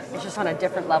hunger is just on a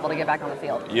different level to get back on the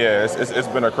field. Yeah, it's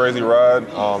been a crazy ride.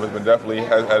 It's been definitely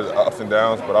has ups and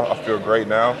downs, but I feel great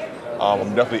now.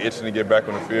 I'm definitely itching to get back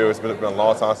on the field. It's been a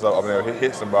long time since I've been able to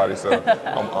hit somebody, so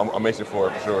I'm itching for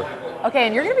it for sure. Okay,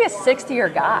 and you're going to be a 6th-year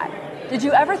guy. Did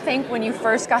you ever think when you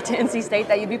first got to NC State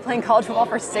that you'd be playing college football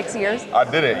for 6 years? I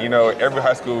didn't. Every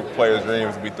high school player's dream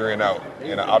is to be 3 and out,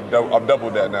 and I've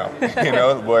doubled that now.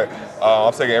 But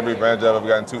I'm taking every advantage of it. I've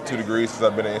gotten two degrees since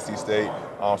I've been at NC State,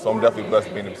 so I'm definitely blessed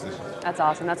to be in the position. That's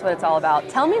awesome. That's what it's all about.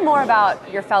 Tell me more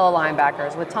about your fellow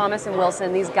linebackers with Thomas and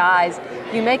Wilson. These guys,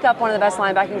 you make up one of the best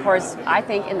linebacking corps, I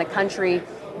think, in the country.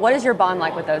 What is your bond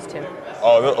like with those two?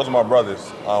 Oh, those are my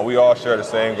brothers. We all share the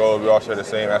same goals. We all share the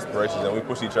same aspirations, and we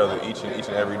push each other each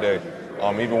and every day.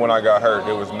 Even when I got hurt,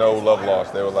 there was no love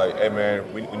lost. They were like, hey,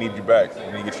 man, we need you back. We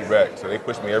need to get you back. So they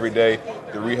pushed me every day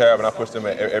through rehab, and I pushed them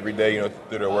every day,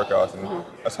 through their workouts. And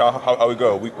that's how we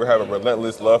go. We have a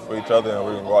relentless love for each other, and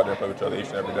we're going to go out there and play with each other each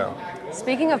and every down.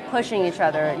 Speaking of pushing each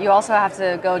other, you also have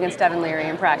to go against Devin Leary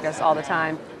in practice all the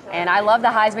time. And I love the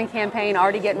Heisman campaign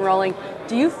already getting rolling.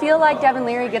 Do you feel like Devin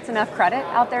Leary gets enough credit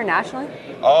out there nationally?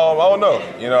 I don't know.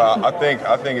 I think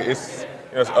it's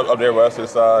up there with us to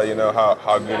decide,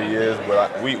 how good he is.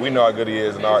 But we know how good he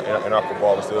is in our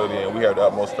football facility, and we have the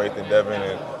utmost faith in Devin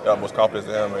and the utmost confidence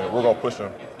in him, and we're gonna push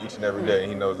him each and every day.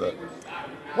 And he knows that.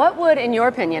 What would, in your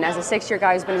opinion, as a 6-year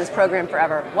guy who's been in this program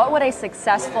forever, what would a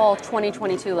successful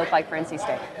 2022 look like for NC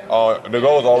State? The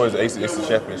goal is always the ACC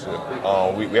championship.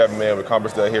 We haven't been able to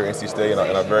accomplish that here at NC State in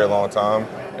a very long time,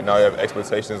 and now we have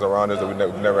expectations around us that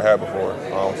we've never had before.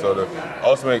 So the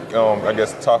ultimate,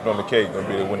 topping on the cake would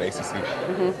be to win the ACC.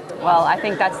 Mm-hmm. Well, I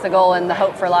think that's the goal and the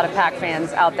hope for a lot of Pac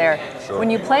fans out there. Sure. When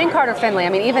you play in Carter Finley,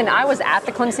 even I was at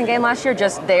the Clemson game last year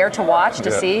just there to watch,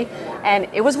 to see, and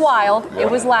it was wild,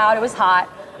 it was loud, it was hot.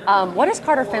 What is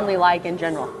Carter Finley like in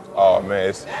general? Oh man,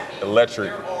 it's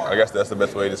electric. I guess that's the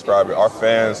best way to describe it. Our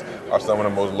fans are some of the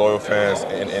most loyal fans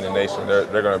in the nation.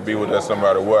 They're going to be with us no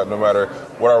matter what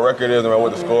our record is, no matter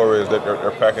what the score is.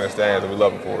 They're packing the stands, and we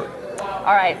love them for it.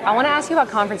 All right, I want to ask you about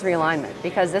conference realignment,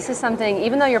 because this is something,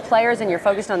 even though you're players and you're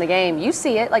focused on the game, you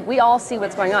see it, like we all see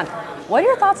what's going on. What are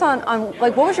your thoughts on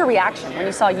like, what was your reaction when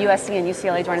you saw USC and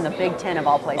UCLA joining the Big Ten of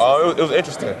all places? It was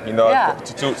interesting,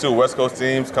 two West Coast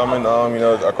teams coming,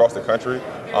 across the country.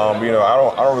 I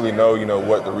don't really know,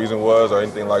 what the reason was or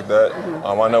anything like that.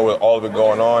 I know with all of it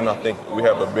going on, I think we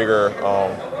have a bigger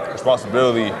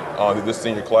responsibility on this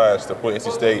senior class to put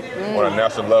NC State on a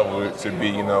national level to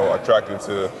be, attractive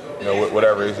to,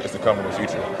 whatever is to come in the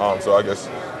future. So I guess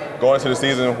going into the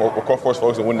season, we're of course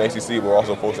focused on winning the ACC, but we're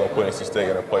also focused on putting NC State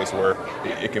in a place where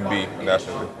it can be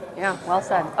nationally. Yeah, well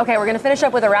said. Okay, we're going to finish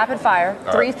up with a rapid fire.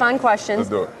 All 3 right. fun questions. Let's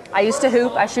do it. I used to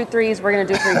hoop. I shoot threes. We're going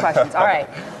to do 3 questions. All right.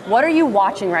 What are you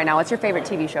watching right now? What's your favorite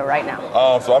TV show right now?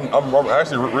 So I'm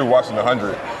actually rewatching The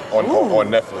 100 on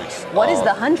Netflix. What is The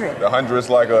 100? The 100 is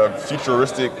like a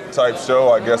futuristic type show,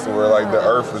 I guess, where like the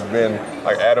Earth has been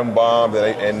like atom bombed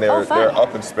and they're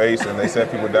up in space and they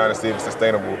send people down to see if it's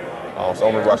sustainable. So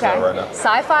I'm watching that right now.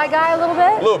 Sci-fi guy a little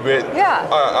bit? A little bit. Yeah.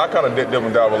 I kind of dip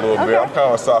and dive a little bit. I'm kind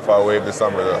of a sci-fi wave this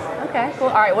summer though. Okay, cool.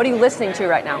 All right, what are you listening to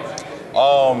right now?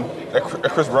 That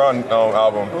Chris Brown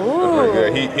album. Was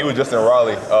pretty good. He was just in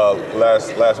Raleigh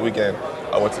last weekend.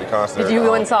 I went to the concert. Did you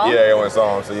go and saw him? Yeah, I went and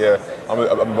saw him. So yeah,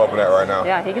 I'm bumping that right now.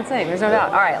 Yeah, he can sing. There's no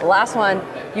doubt. All right, last one.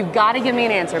 You've got to give me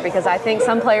an answer because I think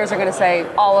some players are going to say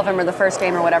all of them are the first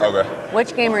game or whatever. Okay.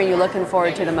 Which game are you looking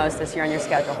forward to the most this year on your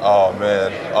schedule? Oh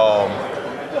man.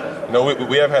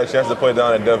 We have had a chance to play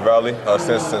down in Death Valley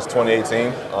since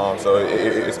 2018. So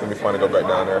it's going to be fun to go back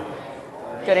down there.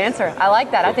 Good answer. I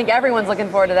like that. I think everyone's looking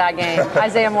forward to that game.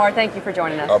 Isaiah Moore, thank you for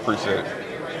joining us. I appreciate it.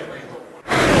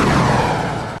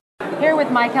 Here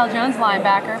with Michael Jones,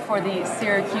 linebacker for the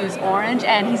Syracuse Orange,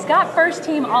 and he's got first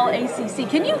team All ACC.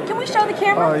 Can we show the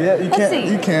camera? Oh yeah, Let's see.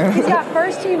 You can. He's got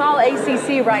first team All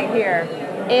ACC right here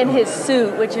in his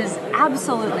suit, which is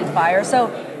absolutely fire. So,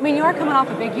 I mean, you are coming off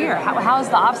a big year. How's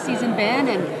the off season been,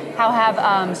 and how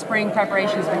have spring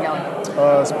preparations been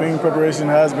going? Spring preparation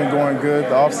has been going good.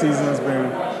 The off season has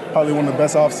been probably one of the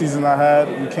best off seasons I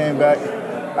had. We came back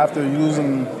after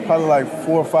losing probably like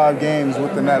 4 or 5 games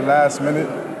within that last minute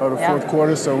of the fourth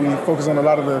quarter. So we focus on a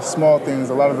lot of the small things,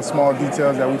 a lot of the small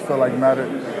details that we feel like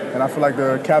mattered. And I feel like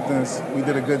the captains, we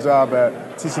did a good job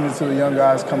at teaching it to the young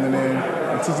guys coming in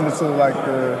and teaching it to like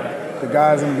the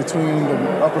guys in between, the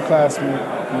upperclassmen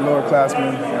and the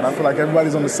lowerclassmen. And I feel like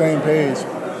everybody's on the same page,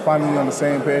 finally on the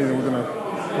same page, and we're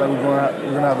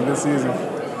gonna have a good season.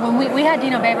 When we had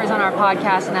Dino Babers on our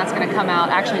podcast, and that's going to come out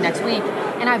actually next week,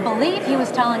 and I believe he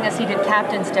was telling us he did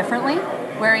captains differently,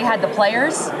 where he had the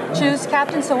players choose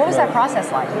captains. So what was that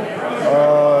process like?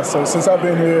 So since I've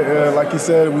been here, like you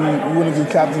said, we wouldn't do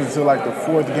captains until like the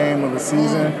 4th game of the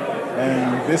season.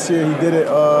 And this year he did it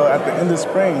at the end of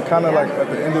spring, kind of like at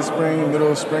the end of spring,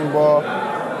 middle of spring ball,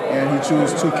 and he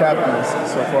chose 2 captains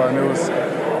so far, and it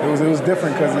was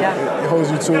different because it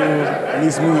holds you to, at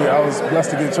least me, I was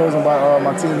blessed to get chosen by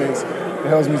my teammates. It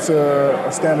holds me to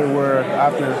a standard where I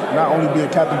have to not only be a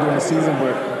captain during the season,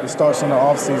 but it starts in the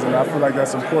off season. I feel like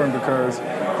that's important because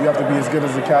you have to be as good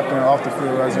as a captain off the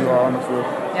field as you are on the field.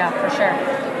 Yeah, for sure.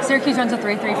 Syracuse runs a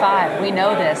 3-3-5. We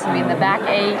know this. I mean, the back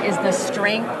 8 is the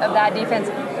strength of that defense.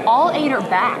 All 8 are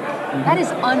back. That is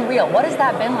unreal. What has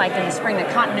that been like in the spring, the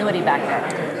continuity back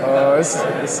there?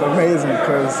 It's amazing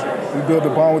because we built a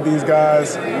bond with these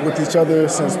guys, with each other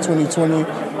since 2020,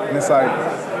 and it's like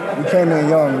we came in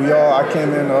young. I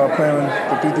came in playing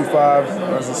the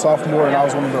 3-3-5 as a sophomore, and I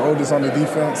was one of the oldest on the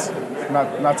defense.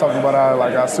 Not talking about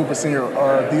our super senior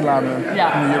D lineman from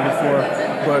the year before,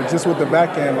 but just with the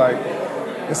back end, like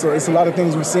it's a lot of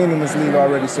things we've seen in this league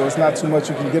already. So it's not too much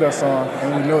you can get us on,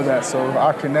 and we know that. So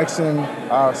our connection,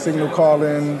 our signal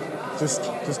calling, just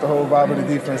the whole vibe of the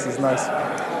defense is nice.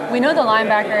 We know the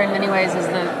linebacker in many ways is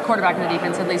the quarterback in the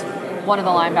defense, at least one of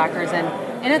the linebackers. And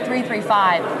in a 3-3-5,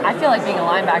 I feel like being a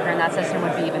linebacker in that system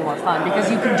would be even more fun because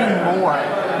you can do more.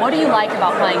 What do you like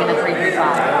about playing in a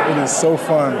 3-3-5? It is so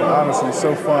fun, honestly,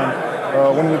 so fun.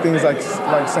 One of the things like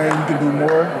saying you can do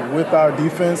more with our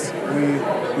defense,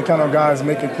 we count on guys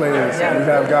making plays. We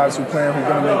have guys who are going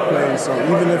to make plays. So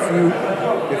even if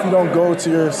you don't go to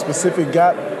your specific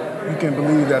gap, you can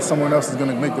believe that someone else is going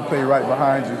to make the play right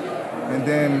behind you. And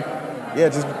then,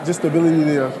 just the ability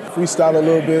to freestyle a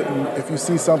little bit. And if you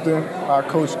see something, our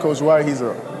coach, Coach White, he's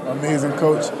an amazing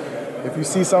coach. If you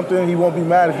see something, he won't be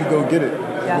mad if you go get it.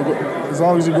 Yeah. As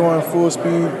long as you're going full speed,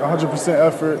 100%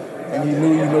 effort, and he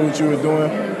knew you know what you were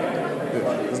doing,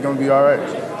 going to be all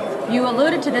right. You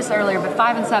alluded to this earlier, but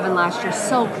 5-7 last year,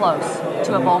 so close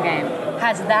to a bowl game.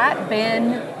 Has that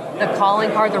been the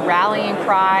calling card, the rallying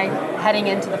cry heading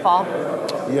into the fall?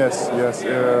 Yes.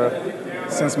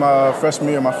 Since my freshman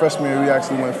year, we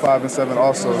actually went 5-7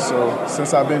 also. So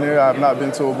since I've been here, I've not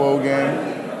been to a bowl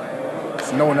game.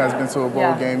 No one has been to a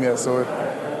bowl game yet. So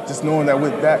just knowing that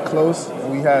we're that close,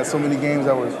 and we had so many games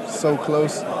that were so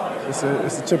close, it's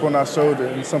a chip on our shoulder,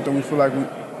 and something we feel like we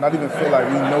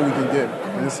know we can get.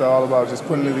 And it's all about just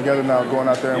putting it together now, going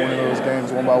out there and winning those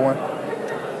games one by one.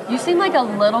 You seem like a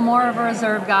little more of a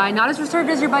reserved guy, not as reserved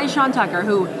as your buddy Sean Tucker,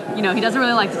 who, he doesn't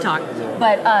really like to talk.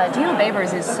 But Dino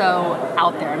Babers is so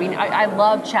out there. I mean, I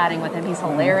love chatting with him. He's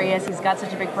hilarious. He's got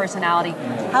such a big personality.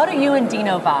 How do you and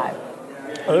Dino vibe?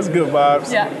 Oh, it's good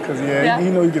vibes. Yeah. Because,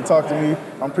 he can talk to me.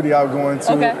 I'm pretty outgoing,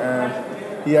 too. Okay. And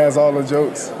he has all the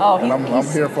jokes. Oh, and I'm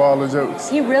here for all the jokes.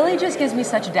 He really just gives me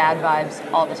such dad vibes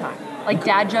all the time. Like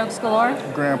dad jokes galore?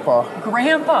 Grandpa.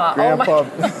 Oh my,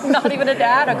 not even a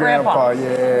dad, a grandpa.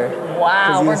 Yeah.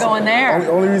 Wow, we're going there.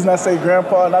 Only reason I say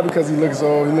grandpa, not because he looks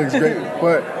old, he looks great,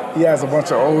 but he has a bunch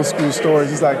of old school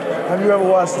stories. He's like, have you ever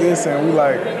watched this? And we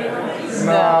like,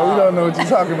 nah, we don't know what you're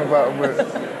talking about,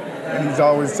 and he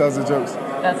always tells the jokes.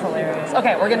 That's hilarious.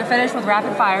 Okay, we're gonna finish with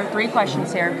rapid fire, 3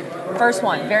 questions here. First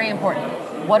one, very important.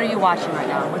 What are you watching right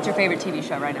now? What's your favorite TV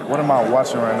show right now? What am I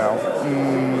watching right now?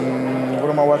 What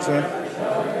am I watching?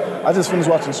 I just finished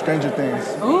watching Stranger Things.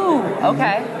 Ooh,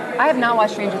 okay. I have not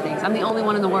watched Stranger Things. I'm the only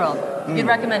one in the world. You'd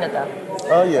recommend it though?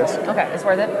 Oh, yes. Okay, it's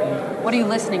worth it. What are you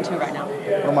listening to right now?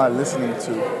 What am I listening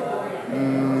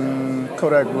to?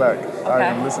 Kodak Black. Okay.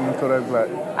 I'm listening to Kodak Black.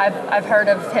 I've heard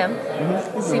of him.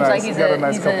 Seems like he's a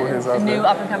new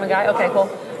up-and-coming guy. Okay, cool.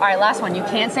 All right, last one. You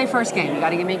can't say first game. You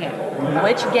got to give me a game.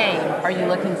 Which game are you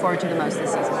looking forward to the most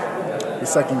this season? The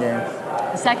second game.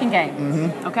 The second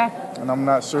game? Okay. And I'm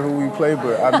not sure who we play,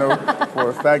 but I know for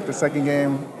a fact the second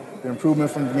game, the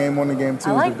improvement from game 1 to game 2 is the biggest.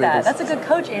 I like that. That's a good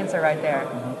coach answer right there.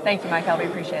 Thank you, Mike. We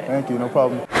appreciate it. Thank you. No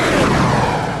problem.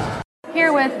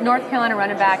 Here with North Carolina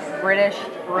running back British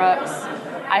Brooks.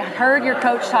 I heard your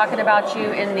coach talking about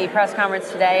you in the press conference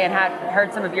today and had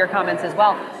heard some of your comments as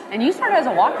well. And you started as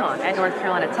a walk-on at North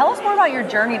Carolina. Tell us more about your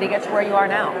journey to get to where you are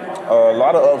now. A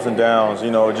lot of ups and downs,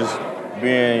 just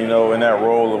being, in that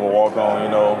role of a walk-on, you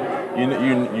know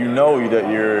that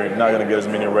you're not going to get as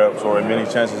many reps or as many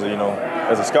chances,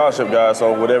 as a scholarship guy.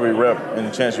 So with every rep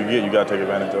and chance you get, you got to take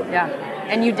advantage of it. Yeah.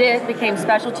 And you became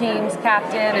special teams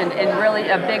captain and really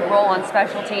a big role on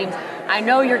special teams. I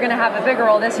know you're going to have a bigger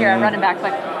role this year at running back,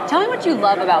 but tell me what you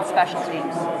love about special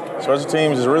teams. Special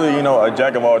teams is really, a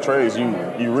jack of all trades.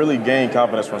 You really gain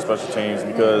confidence from special teams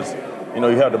because, you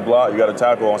have to block, you got to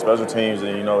tackle on special teams,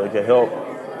 and, it can help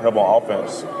on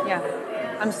offense. Yeah.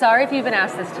 I'm sorry if you've been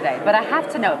asked this today, but I have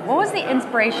to know, what was the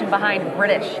inspiration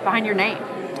behind your name?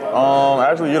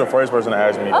 Actually, you're the first person to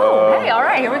ask me. Oh, hey, all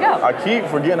right, here we go. I keep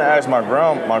forgetting to ask my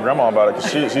grandma about it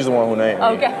because she's the one who named me.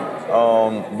 Okay.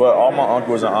 But all my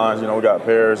uncles and aunts, we got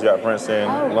Paris, we got Princeton,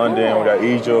 London, we got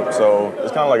Egypt, so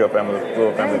it's kind of like a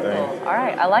little family thing. All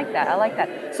right, I like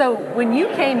that. So when you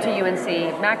came to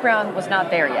UNC, Mack Brown was not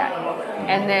there yet,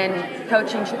 and then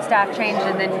coaching staff changed,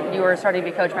 and then you were starting to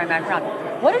be coached by Mack Brown.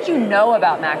 What did you know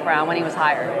about Mack Brown when he was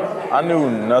hired? I knew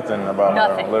nothing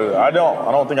about him. Literally, I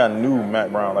don't think I knew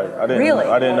Mack Brown. I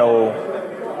didn't know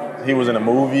he was in a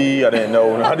movie. I didn't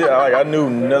know. I knew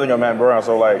nothing of Mack Brown.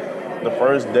 So the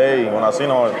first day when I seen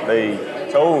him, they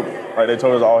told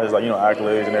us all his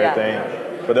accolades and everything.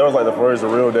 Yeah. But that was the first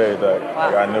real day that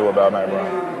I knew about Mack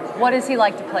Brown. What does he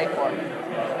like to play for?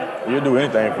 You'll do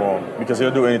anything for him because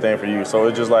he'll do anything for you. So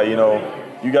it's just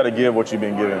you got to give what you've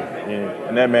been given.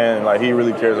 And that man, he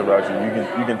really cares about you.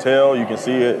 You can tell, you can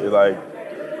see it.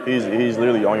 He's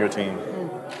literally on your team.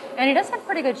 And he does have a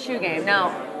pretty good shoe game.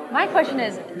 Now, my question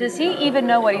is, does he even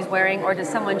know what he's wearing, or does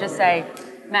someone just say,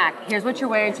 Mac, here's what you're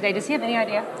wearing today? Does he have any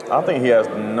idea? I think he has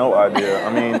no idea.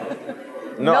 I mean,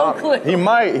 no clue. He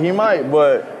might,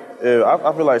 but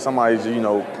I feel like somebody,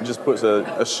 just puts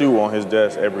a shoe on his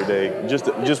desk every day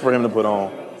just for him to put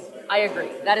on. I agree.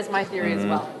 That is my theory as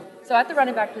well. So at the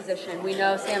running back position, we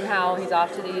know Sam Howell, he's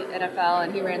off to the NFL,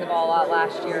 and he ran the ball a lot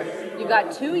last year. You've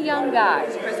got 2 young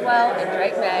guys, Criswell and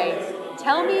Drake May.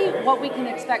 Tell me what we can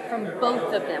expect from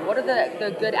both of them. What are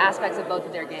the good aspects of both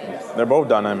of their games? They're both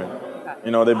dynamic.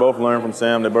 Okay. They both learn from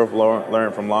Sam. They both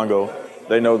learn from Longo.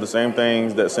 They know the same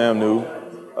things that Sam knew.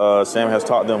 Sam has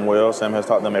taught them well. Sam has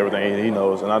taught them everything he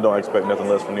knows, and I don't expect nothing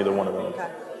less from either one of them. Okay.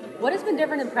 What has been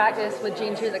different in practice with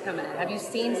Gene Chizik coming in? Have you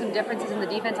seen some differences in the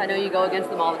defense? I know you go against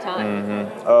them all the time.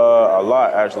 Mm-hmm. A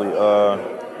lot, actually.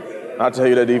 I'll tell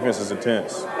you that defense is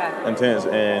intense,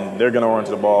 and they're going to run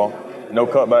to the ball. no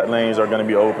cutback lanes are going to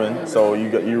be open. So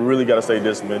you really got to stay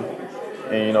disciplined,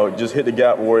 and just hit the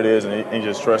gap where it is, and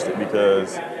just trust it,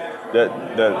 because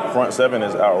that front seven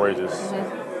is outrageous.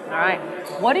 All right.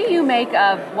 What do you make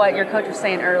of what your coach was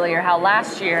saying earlier, how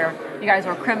last year you guys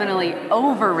were criminally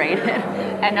overrated,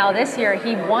 and now this year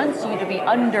he wants you to be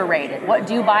underrated?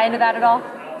 Do you buy into that at all?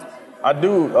 I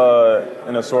do,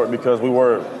 in a sort, because we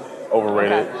were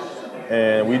overrated,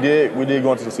 and we did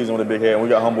go into the season with a big head, and we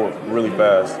got humbled really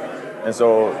fast, and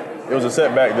so it was a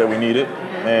setback that we needed,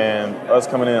 and us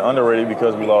coming in underrated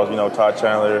because we lost, Todd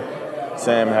Chandler,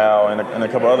 Sam Howell, and a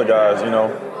couple other guys,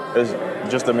 it's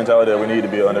just the mentality that we need to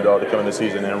be an underdog to come in the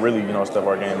season and really, step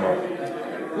our game up.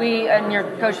 And your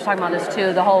coach was talking about this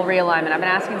too, the whole realignment. I've been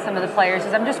asking some of the players,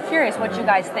 I'm just curious what you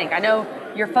guys think. I know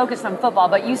you're focused on football,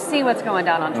 but you see what's going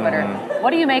down on Twitter.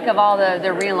 What do you make of all the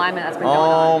realignment that's been going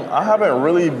on? I haven't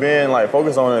really been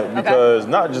focused on it because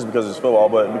not just because it's football,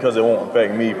 but because it won't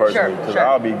affect me personally, because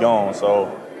I'll be gone. So,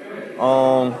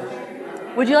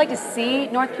 would you like to see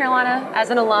North Carolina as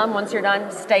an alum once you're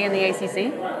done stay in the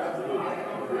ACC?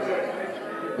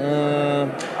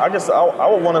 I guess I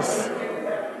would want to.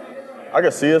 I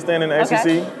could see us staying in the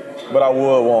ACC, but I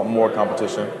would want more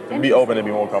competition. Be open to be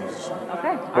more competition.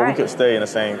 Okay. But we could stay in the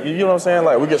same. You know what I'm saying?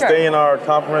 Like we could stay in our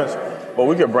conference, but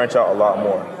we could branch out a lot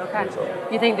more. Okay. So.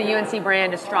 You think the UNC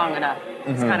brand is strong enough?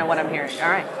 That's kind of what I'm hearing. All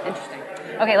right. Interesting.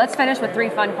 Okay, let's finish with 3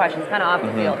 fun questions, kind of off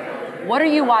the field. What are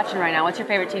you watching right now? What's your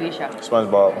favorite TV show?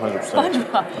 SpongeBob, 100%.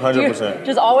 SpongeBob. 100%.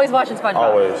 Just always watching SpongeBob?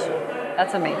 Always.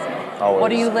 That's amazing. Always.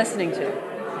 What are you listening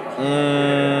to?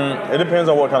 It depends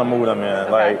on what kind of mood I'm in.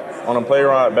 Like on a play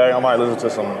ride back, I might listen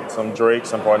to some Drake,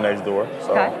 some Party Next Door.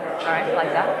 So. Okay. All right. I like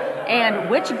that. And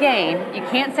which game? You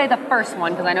can't say the first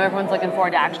one because I know everyone's looking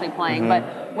forward to actually playing.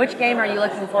 But which game are you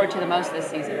looking forward to the most this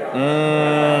season?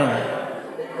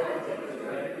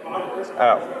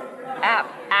 App.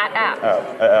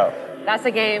 That's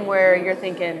a game where you're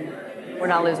thinking we're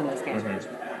not losing this game.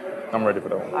 I'm ready for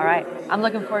that one. All right. I'm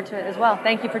looking forward to it as well.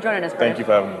 Thank you for joining us, British. Thank you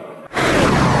for having me.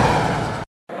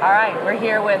 All right, we're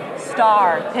here with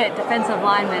star Pitt defensive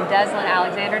lineman Deslin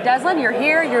Alexander. Deslin, you're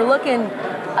here. You're looking.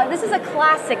 This is a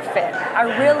classic fit. I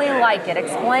really like it.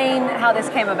 Explain how this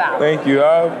came about. Thank you.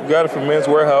 I got it from Men's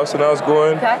Warehouse, and I was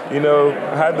going. I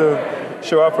had to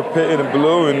show out for Pitt in the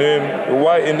blue, and then the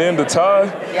white, and then the tie.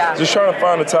 Yeah. Just trying to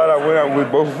find a tie that went out with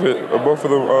both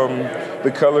of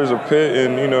the colors of Pitt,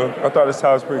 and I thought this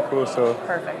tie was pretty cool. So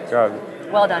perfect. Got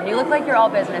it. Well done. You look like you're all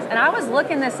business. And I was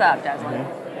looking this up, Deslin.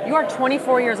 You are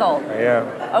 24 years old. I am.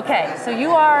 Okay, so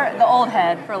you are the old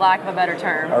head, for lack of a better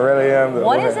term. I really am.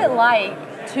 What is it like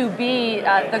to be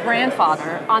the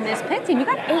grandfather on this Pitt team? You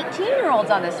got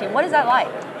 18-year-olds on this team. What is that like?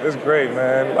 It's great,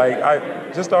 man.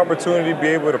 Just the opportunity to be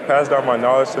able to pass down my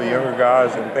knowledge to the younger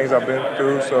guys and things I've been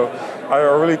through. So I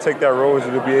really take that role as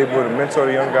to be able to mentor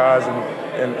the young guys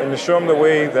and to show them the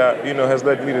way that has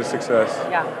led me to success.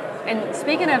 Yeah. And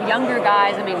speaking of younger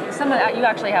guys, I mean, you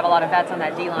actually have a lot of vets on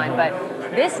that D-line, but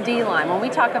this D-line, when we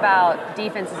talk about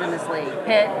defenses in this league,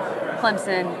 Pitt,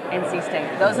 Clemson, NC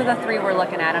State, those are the 3 we're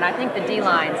looking at. And I think the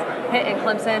D-lines, Pitt and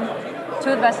Clemson, 2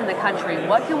 of the best in the country.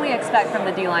 What can we expect from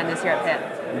the D-line this year at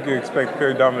Pitt? You can expect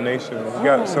pure domination. We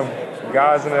got some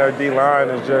guys in our D-line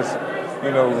that's just,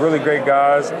 really great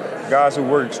guys who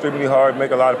work extremely hard, make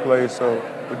a lot of plays, so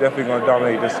we're definitely going to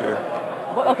dominate this year.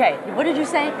 Okay, what did you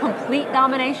say? Complete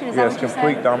domination? Is that what you said? Yes,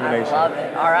 complete domination. I love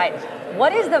it. All right.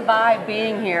 What is the vibe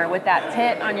being here with that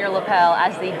Pitt on your lapel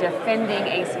as the defending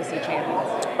ACC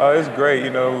champions? It's great.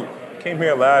 Came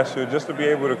here last year just to be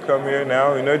able to come here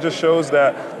now. It just shows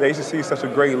that the ACC is such a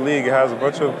great league. It has a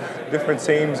bunch of different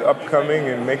teams upcoming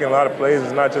and making a lot of plays.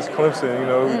 It's not just Clemson.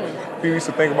 People used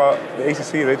to think about the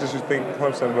ACC, they just used to think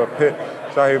Clemson, but Pitt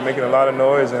is out here making a lot of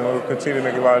noise and will continue to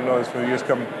make a lot of noise for the years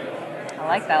coming. I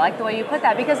like that. I like the way you put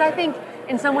that because I think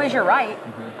in some ways you're right.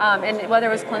 And whether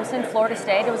it was Clemson, Florida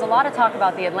State, there was a lot of talk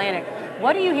about the Atlantic.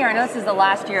 What do you hear? I know this is the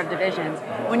last year of divisions.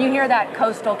 When you hear that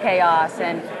coastal chaos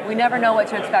and we never know what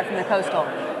to expect from the coastal,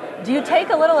 do you take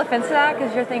a little offense to that?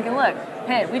 Because you're thinking, look,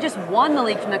 Pitt, we just won the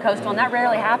league from the coastal and that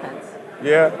rarely happens.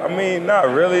 Yeah, not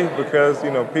really because,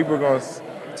 people are going to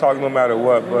talk no matter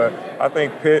what. But I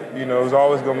think Pitt, is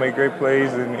always going to make great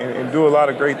plays and do a lot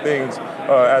of great things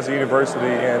as a university.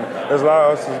 And there's a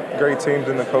lot of great teams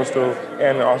in the coastal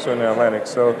and also in the Atlantic.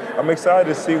 So I'm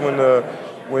excited to see when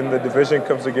the division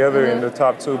comes together in the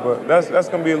top 2. But that's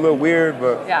going to be a little weird,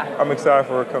 but I'm excited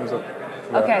for what comes up.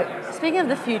 Okay, speaking of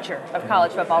the future of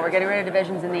college football, we're getting rid of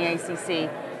divisions in the ACC.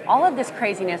 all of this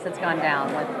craziness that's gone down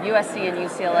with USC and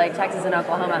UCLA, Texas and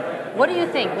Oklahoma, what do you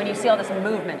think when you see all this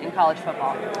movement in college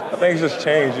football? I think it's just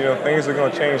changed. Things are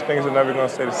going to change. Things are never going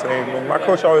to stay the same. And my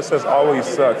coach always says always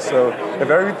sucks. So if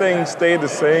everything stayed the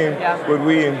same, would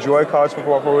we enjoy college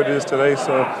football for what it is today?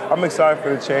 So I'm excited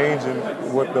for the change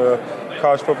and what the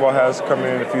college football has coming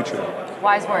in the future.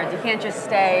 Wise words. You can't just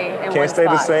stay in one spot. Can't stay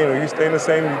the same. If you stay in the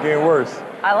same, you're getting worse.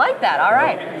 I like that. All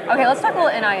right. Okay, let's talk a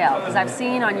little NIL, because I've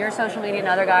seen on your social media and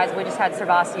other guys, we just had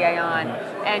Servassier on,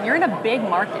 and you're in a big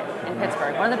market in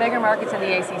Pittsburgh, one of the bigger markets in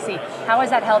the ACC. How has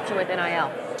that helped you with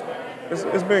NIL?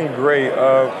 It's been great.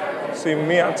 See,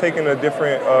 me, I'm taking a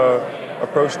different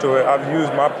approach to it. I've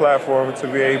used my platform to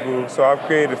be able, so I've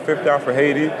created Fifth Down for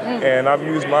Haiti, and I've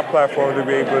used my platform to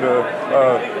be able to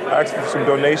ask for some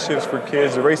donations for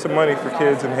kids, to raise some money for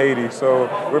kids in Haiti. So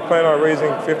we're planning on raising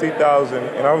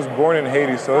 $50,000, and I was born in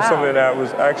Haiti, so it's something that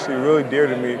was actually really dear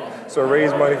to me. So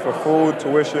raise money for food,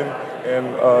 tuition,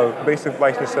 and basic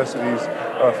life necessities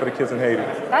for the kids in Haiti.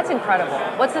 That's incredible.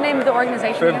 What's the name of the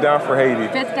organization? Fifth Down for Haiti.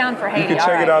 Fifth Down for Haiti. You can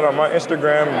check it out on my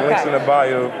Instagram, links in the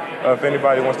bio, if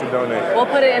anybody wants to donate. We'll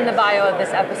put it in the bio of this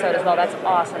episode as well. That's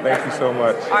awesome. Thank you so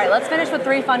much. All right, let's finish with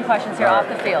 3 fun questions here off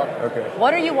the field. Okay.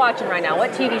 What are you watching right now?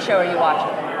 What TV show are you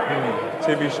watching?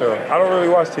 TV show. I don't really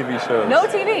watch TV shows. No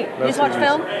TV? You just watch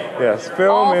film? Yes,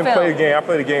 film and play a game. I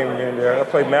play the game again there. I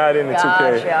play Madden and 2K.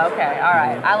 Gotcha, okay, all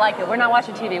right. I like it. We're not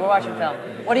watching TV, we're watching film.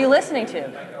 What are you listening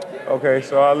to? Okay,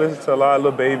 so I listen to a lot of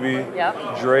Lil Baby,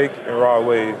 Drake, and Rod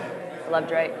Wave. Love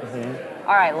Drake.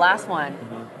 All right, last one.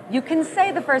 You can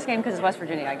say the first game because it's West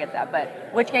Virginia, I get that,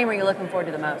 but which game are you looking forward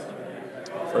to the most?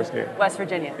 First game. West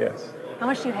Virginia? Yes. How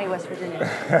much do you hate West Virginia?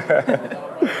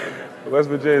 West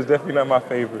Virginia is definitely not my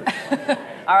favorite.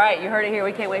 All right, you heard it here.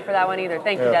 We can't wait for that one either.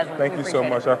 Thank you, Desmond. Thank you so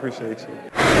much. I appreciate you.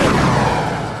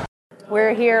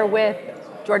 We're here with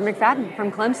Jordan McFadden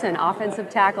from Clemson, offensive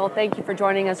tackle. Thank you for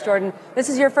joining us, Jordan. This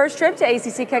is your first trip to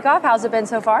ACC Kickoff. How's it been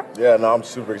so far? Yeah, no, I'm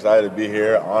super excited to be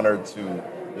here. Honored to,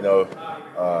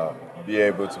 be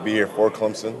able to be here for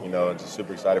Clemson. Just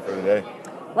super excited for today.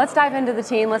 Let's dive into the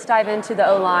team. Let's dive into the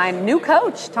O-line. New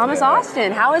coach, Thomas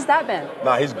Austin. How has that been?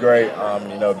 No, he's great.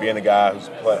 Being a guy who's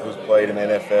played in the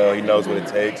NFL, he knows what it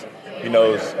takes. He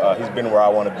knows he's been where I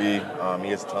want to be.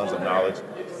 He has tons of knowledge.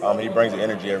 He brings the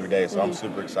energy every day, so I'm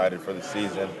super excited for the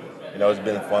season. It's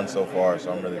been fun so far,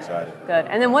 so I'm really excited. Good.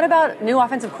 And then what about new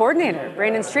offensive coordinator,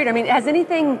 Brandon Street? I mean, has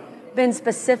anything been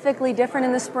specifically different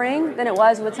in the spring than it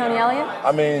was with Tony Elliott?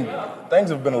 I mean, things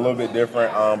have been a little bit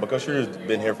different. Coach Streeter's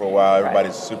been here for a while.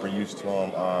 Everybody's super used to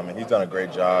him, and he's done a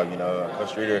great job. Coach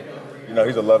Streeter,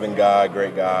 he's a loving guy,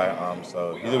 great guy.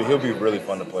 So he'll be really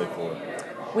fun to play for.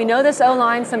 We know this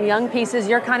O-line, some young pieces.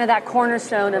 You're kind of that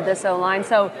cornerstone of this O-line.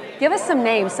 So give us some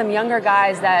names, some younger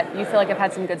guys that you feel like have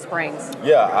had some good springs.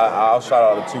 Yeah, I'll shout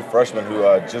out the 2 freshmen who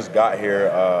just got here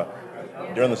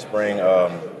during the spring.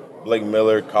 Blake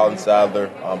Miller, Colin Sadler,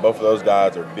 both of those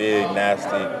guys are big,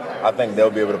 nasty. I think they'll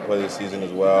be able to play this season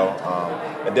as well.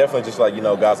 And definitely just like,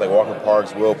 guys like Walker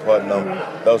Parks, Will Putnam,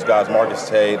 those guys, Marcus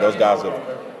Tate, those guys have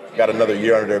got another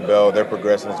year under their belt. They're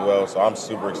progressing as well. So I'm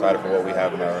super excited for what we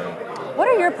have in that room. What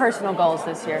are your personal goals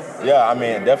this year? Yeah, I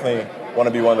mean, definitely want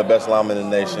to be one of the best linemen in the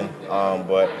nation.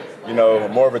 But,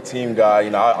 more of a team guy.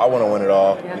 I want to win it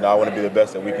all. Yeah. I want to be the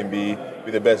best that we can be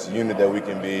the best unit that we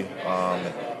can be.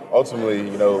 Ultimately,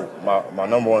 my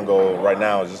number one goal right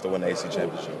now is just to win the AC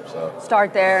championship. So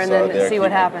start there and then see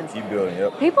what happens. Keep building.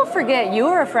 Yep. People forget you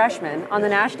were a freshman on the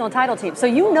national title team, so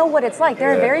you know what it's like.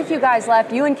 There are very few guys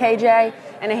left. You and KJ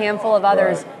and a handful of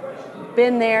others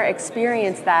been there,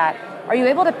 experienced that. Are you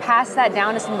able to pass that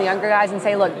down to some of the younger guys and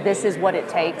say, look, this is what it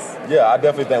takes? Yeah, I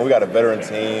definitely think we got a veteran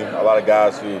team. A lot of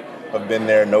guys who have been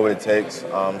there, know what it takes.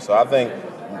 So I think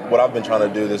what I've been trying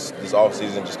to do this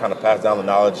offseason, just kind of pass down the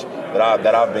knowledge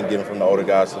that I've been given from the older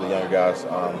guys to the younger guys.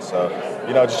 So,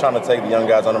 just trying to take the young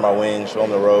guys under my wing, show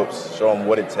them the ropes, show them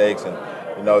what it takes, and,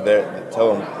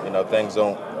 tell them, things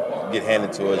don't get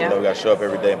handed to us. We got to show up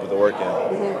every day and put the work in.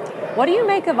 Mm-hmm. What do you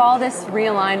make of all this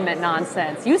realignment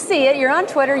nonsense? You see it. You're on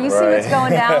Twitter. You see what's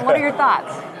going down. What are your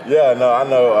thoughts? Yeah, no, I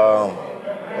know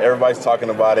everybody's talking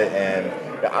about it, and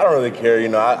I don't really care.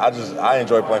 I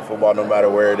enjoy playing football no matter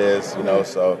where it is.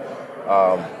 So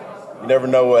you never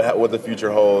know what the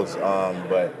future holds.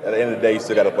 But at the end of the day, you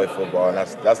still got to play football, and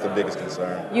that's the biggest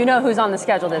concern. You know who's on the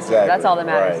schedule this year. That's all that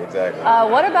matters. Right, exactly.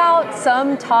 What about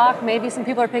some talk? Maybe some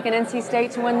people are picking NC State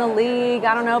to win the league.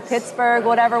 I don't know, Pittsburgh,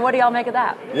 whatever. What do y'all make of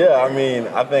that? Yeah, I mean,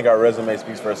 I think our resume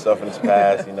speaks for itself in its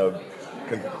past.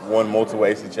 Won multiple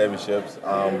AC championships,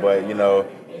 but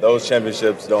those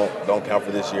championships don't count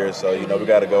for this year. So, we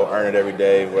got to go earn it every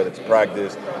day, whether it's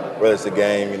practice, whether it's a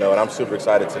game, and I'm super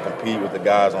excited to compete with the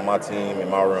guys on my team in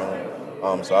my room.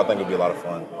 So I think it'll be a lot of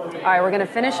fun. All right, we're going to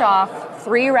finish off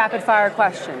 3 rapid-fire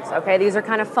questions, okay? These are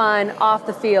kind of fun, off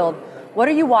the field. What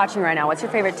are you watching right now? What's your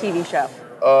favorite TV show?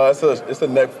 It's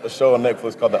a show on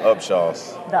Netflix called The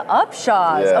Upshaws. The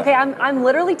Upshaws. Yeah. Okay, I'm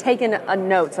literally taking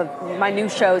notes of my new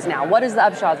shows now. What is The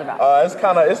Upshaws about?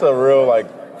 It's a real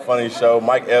funny show.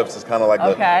 Mike Epps is kind of like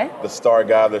the star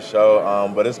guy of the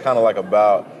show, but it's kind of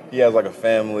about he has a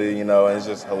family, and it's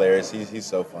just hilarious. He's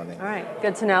so funny. All right,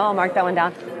 good to know. I'll mark that one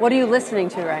down. What are you listening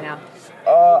to right now?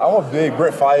 I'm a big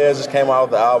Brent Faiyaz just came out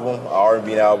with the album, an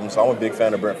R&B album, so I'm a big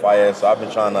fan of Brent Faiyaz. So I've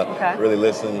been trying to really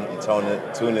listen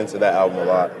and tune into that album a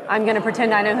lot. I'm going to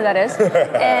pretend I know who that is.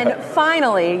 And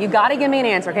finally, you got to give me an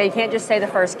answer, okay? You can't just say the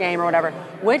first game or whatever.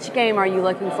 Which game are you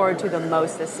looking forward to the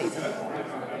most this season?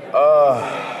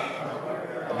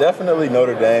 Definitely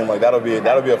Notre Dame. That'll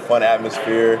be a fun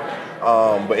atmosphere.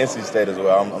 But NC State as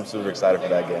well. I'm super excited for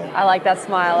that game. I like that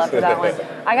smile after that one.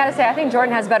 I got to say, I think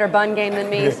Jordan has better bun game than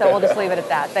me, so we'll just leave it at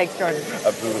that. Thanks, Jordan.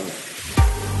 Absolutely.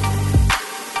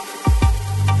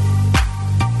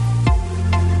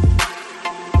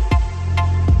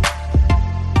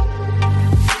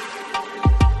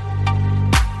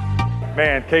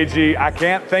 Man, KG, I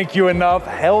can't thank you enough.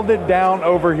 Held it down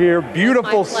over here.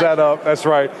 Beautiful setup. That's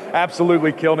right.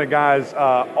 Absolutely killed it, guys.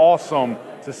 Awesome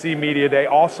to see Media Day.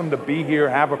 Awesome to be here,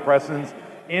 have a presence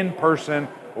in person.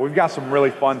 We've got some really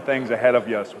fun things ahead of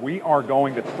us. We are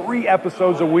going to 3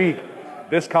 episodes a week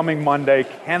this coming Monday.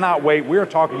 Cannot wait. We are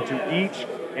talking to each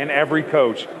and every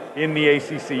coach in the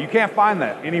ACC. You can't find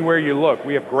that anywhere you look.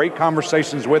 We have great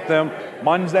conversations with them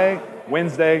Monday,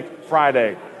 Wednesday,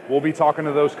 Friday. We'll be talking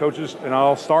to those coaches, and it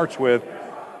all starts with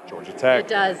Georgia Tech. It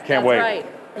does. Can't wait. That's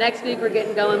right. Next week we're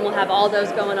getting going. We'll have all those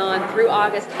going on through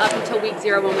August up until week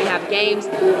 0 when we have games.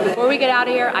 Before we get out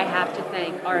of here, I have to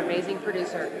thank our amazing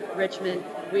producer, Richmond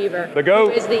Weaver, the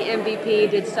GOAT, who is the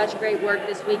MVP, did such great work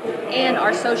this week, and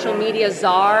our social media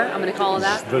czar, I'm going to call him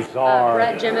that, the czar,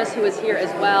 Brett Jimmis, who is here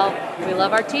as well. We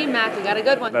love our team, Mac. We got a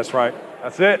good one. That's right.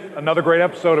 That's it. Another great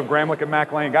episode of Gramlich and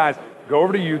Mac Lane. Guys, go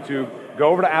over to YouTube. Go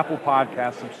over to Apple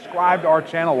Podcasts, subscribe to our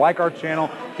channel, like our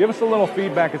channel, give us a little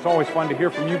feedback. It's always fun to hear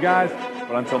from you guys.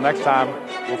 But until next time,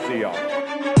 we'll see y'all.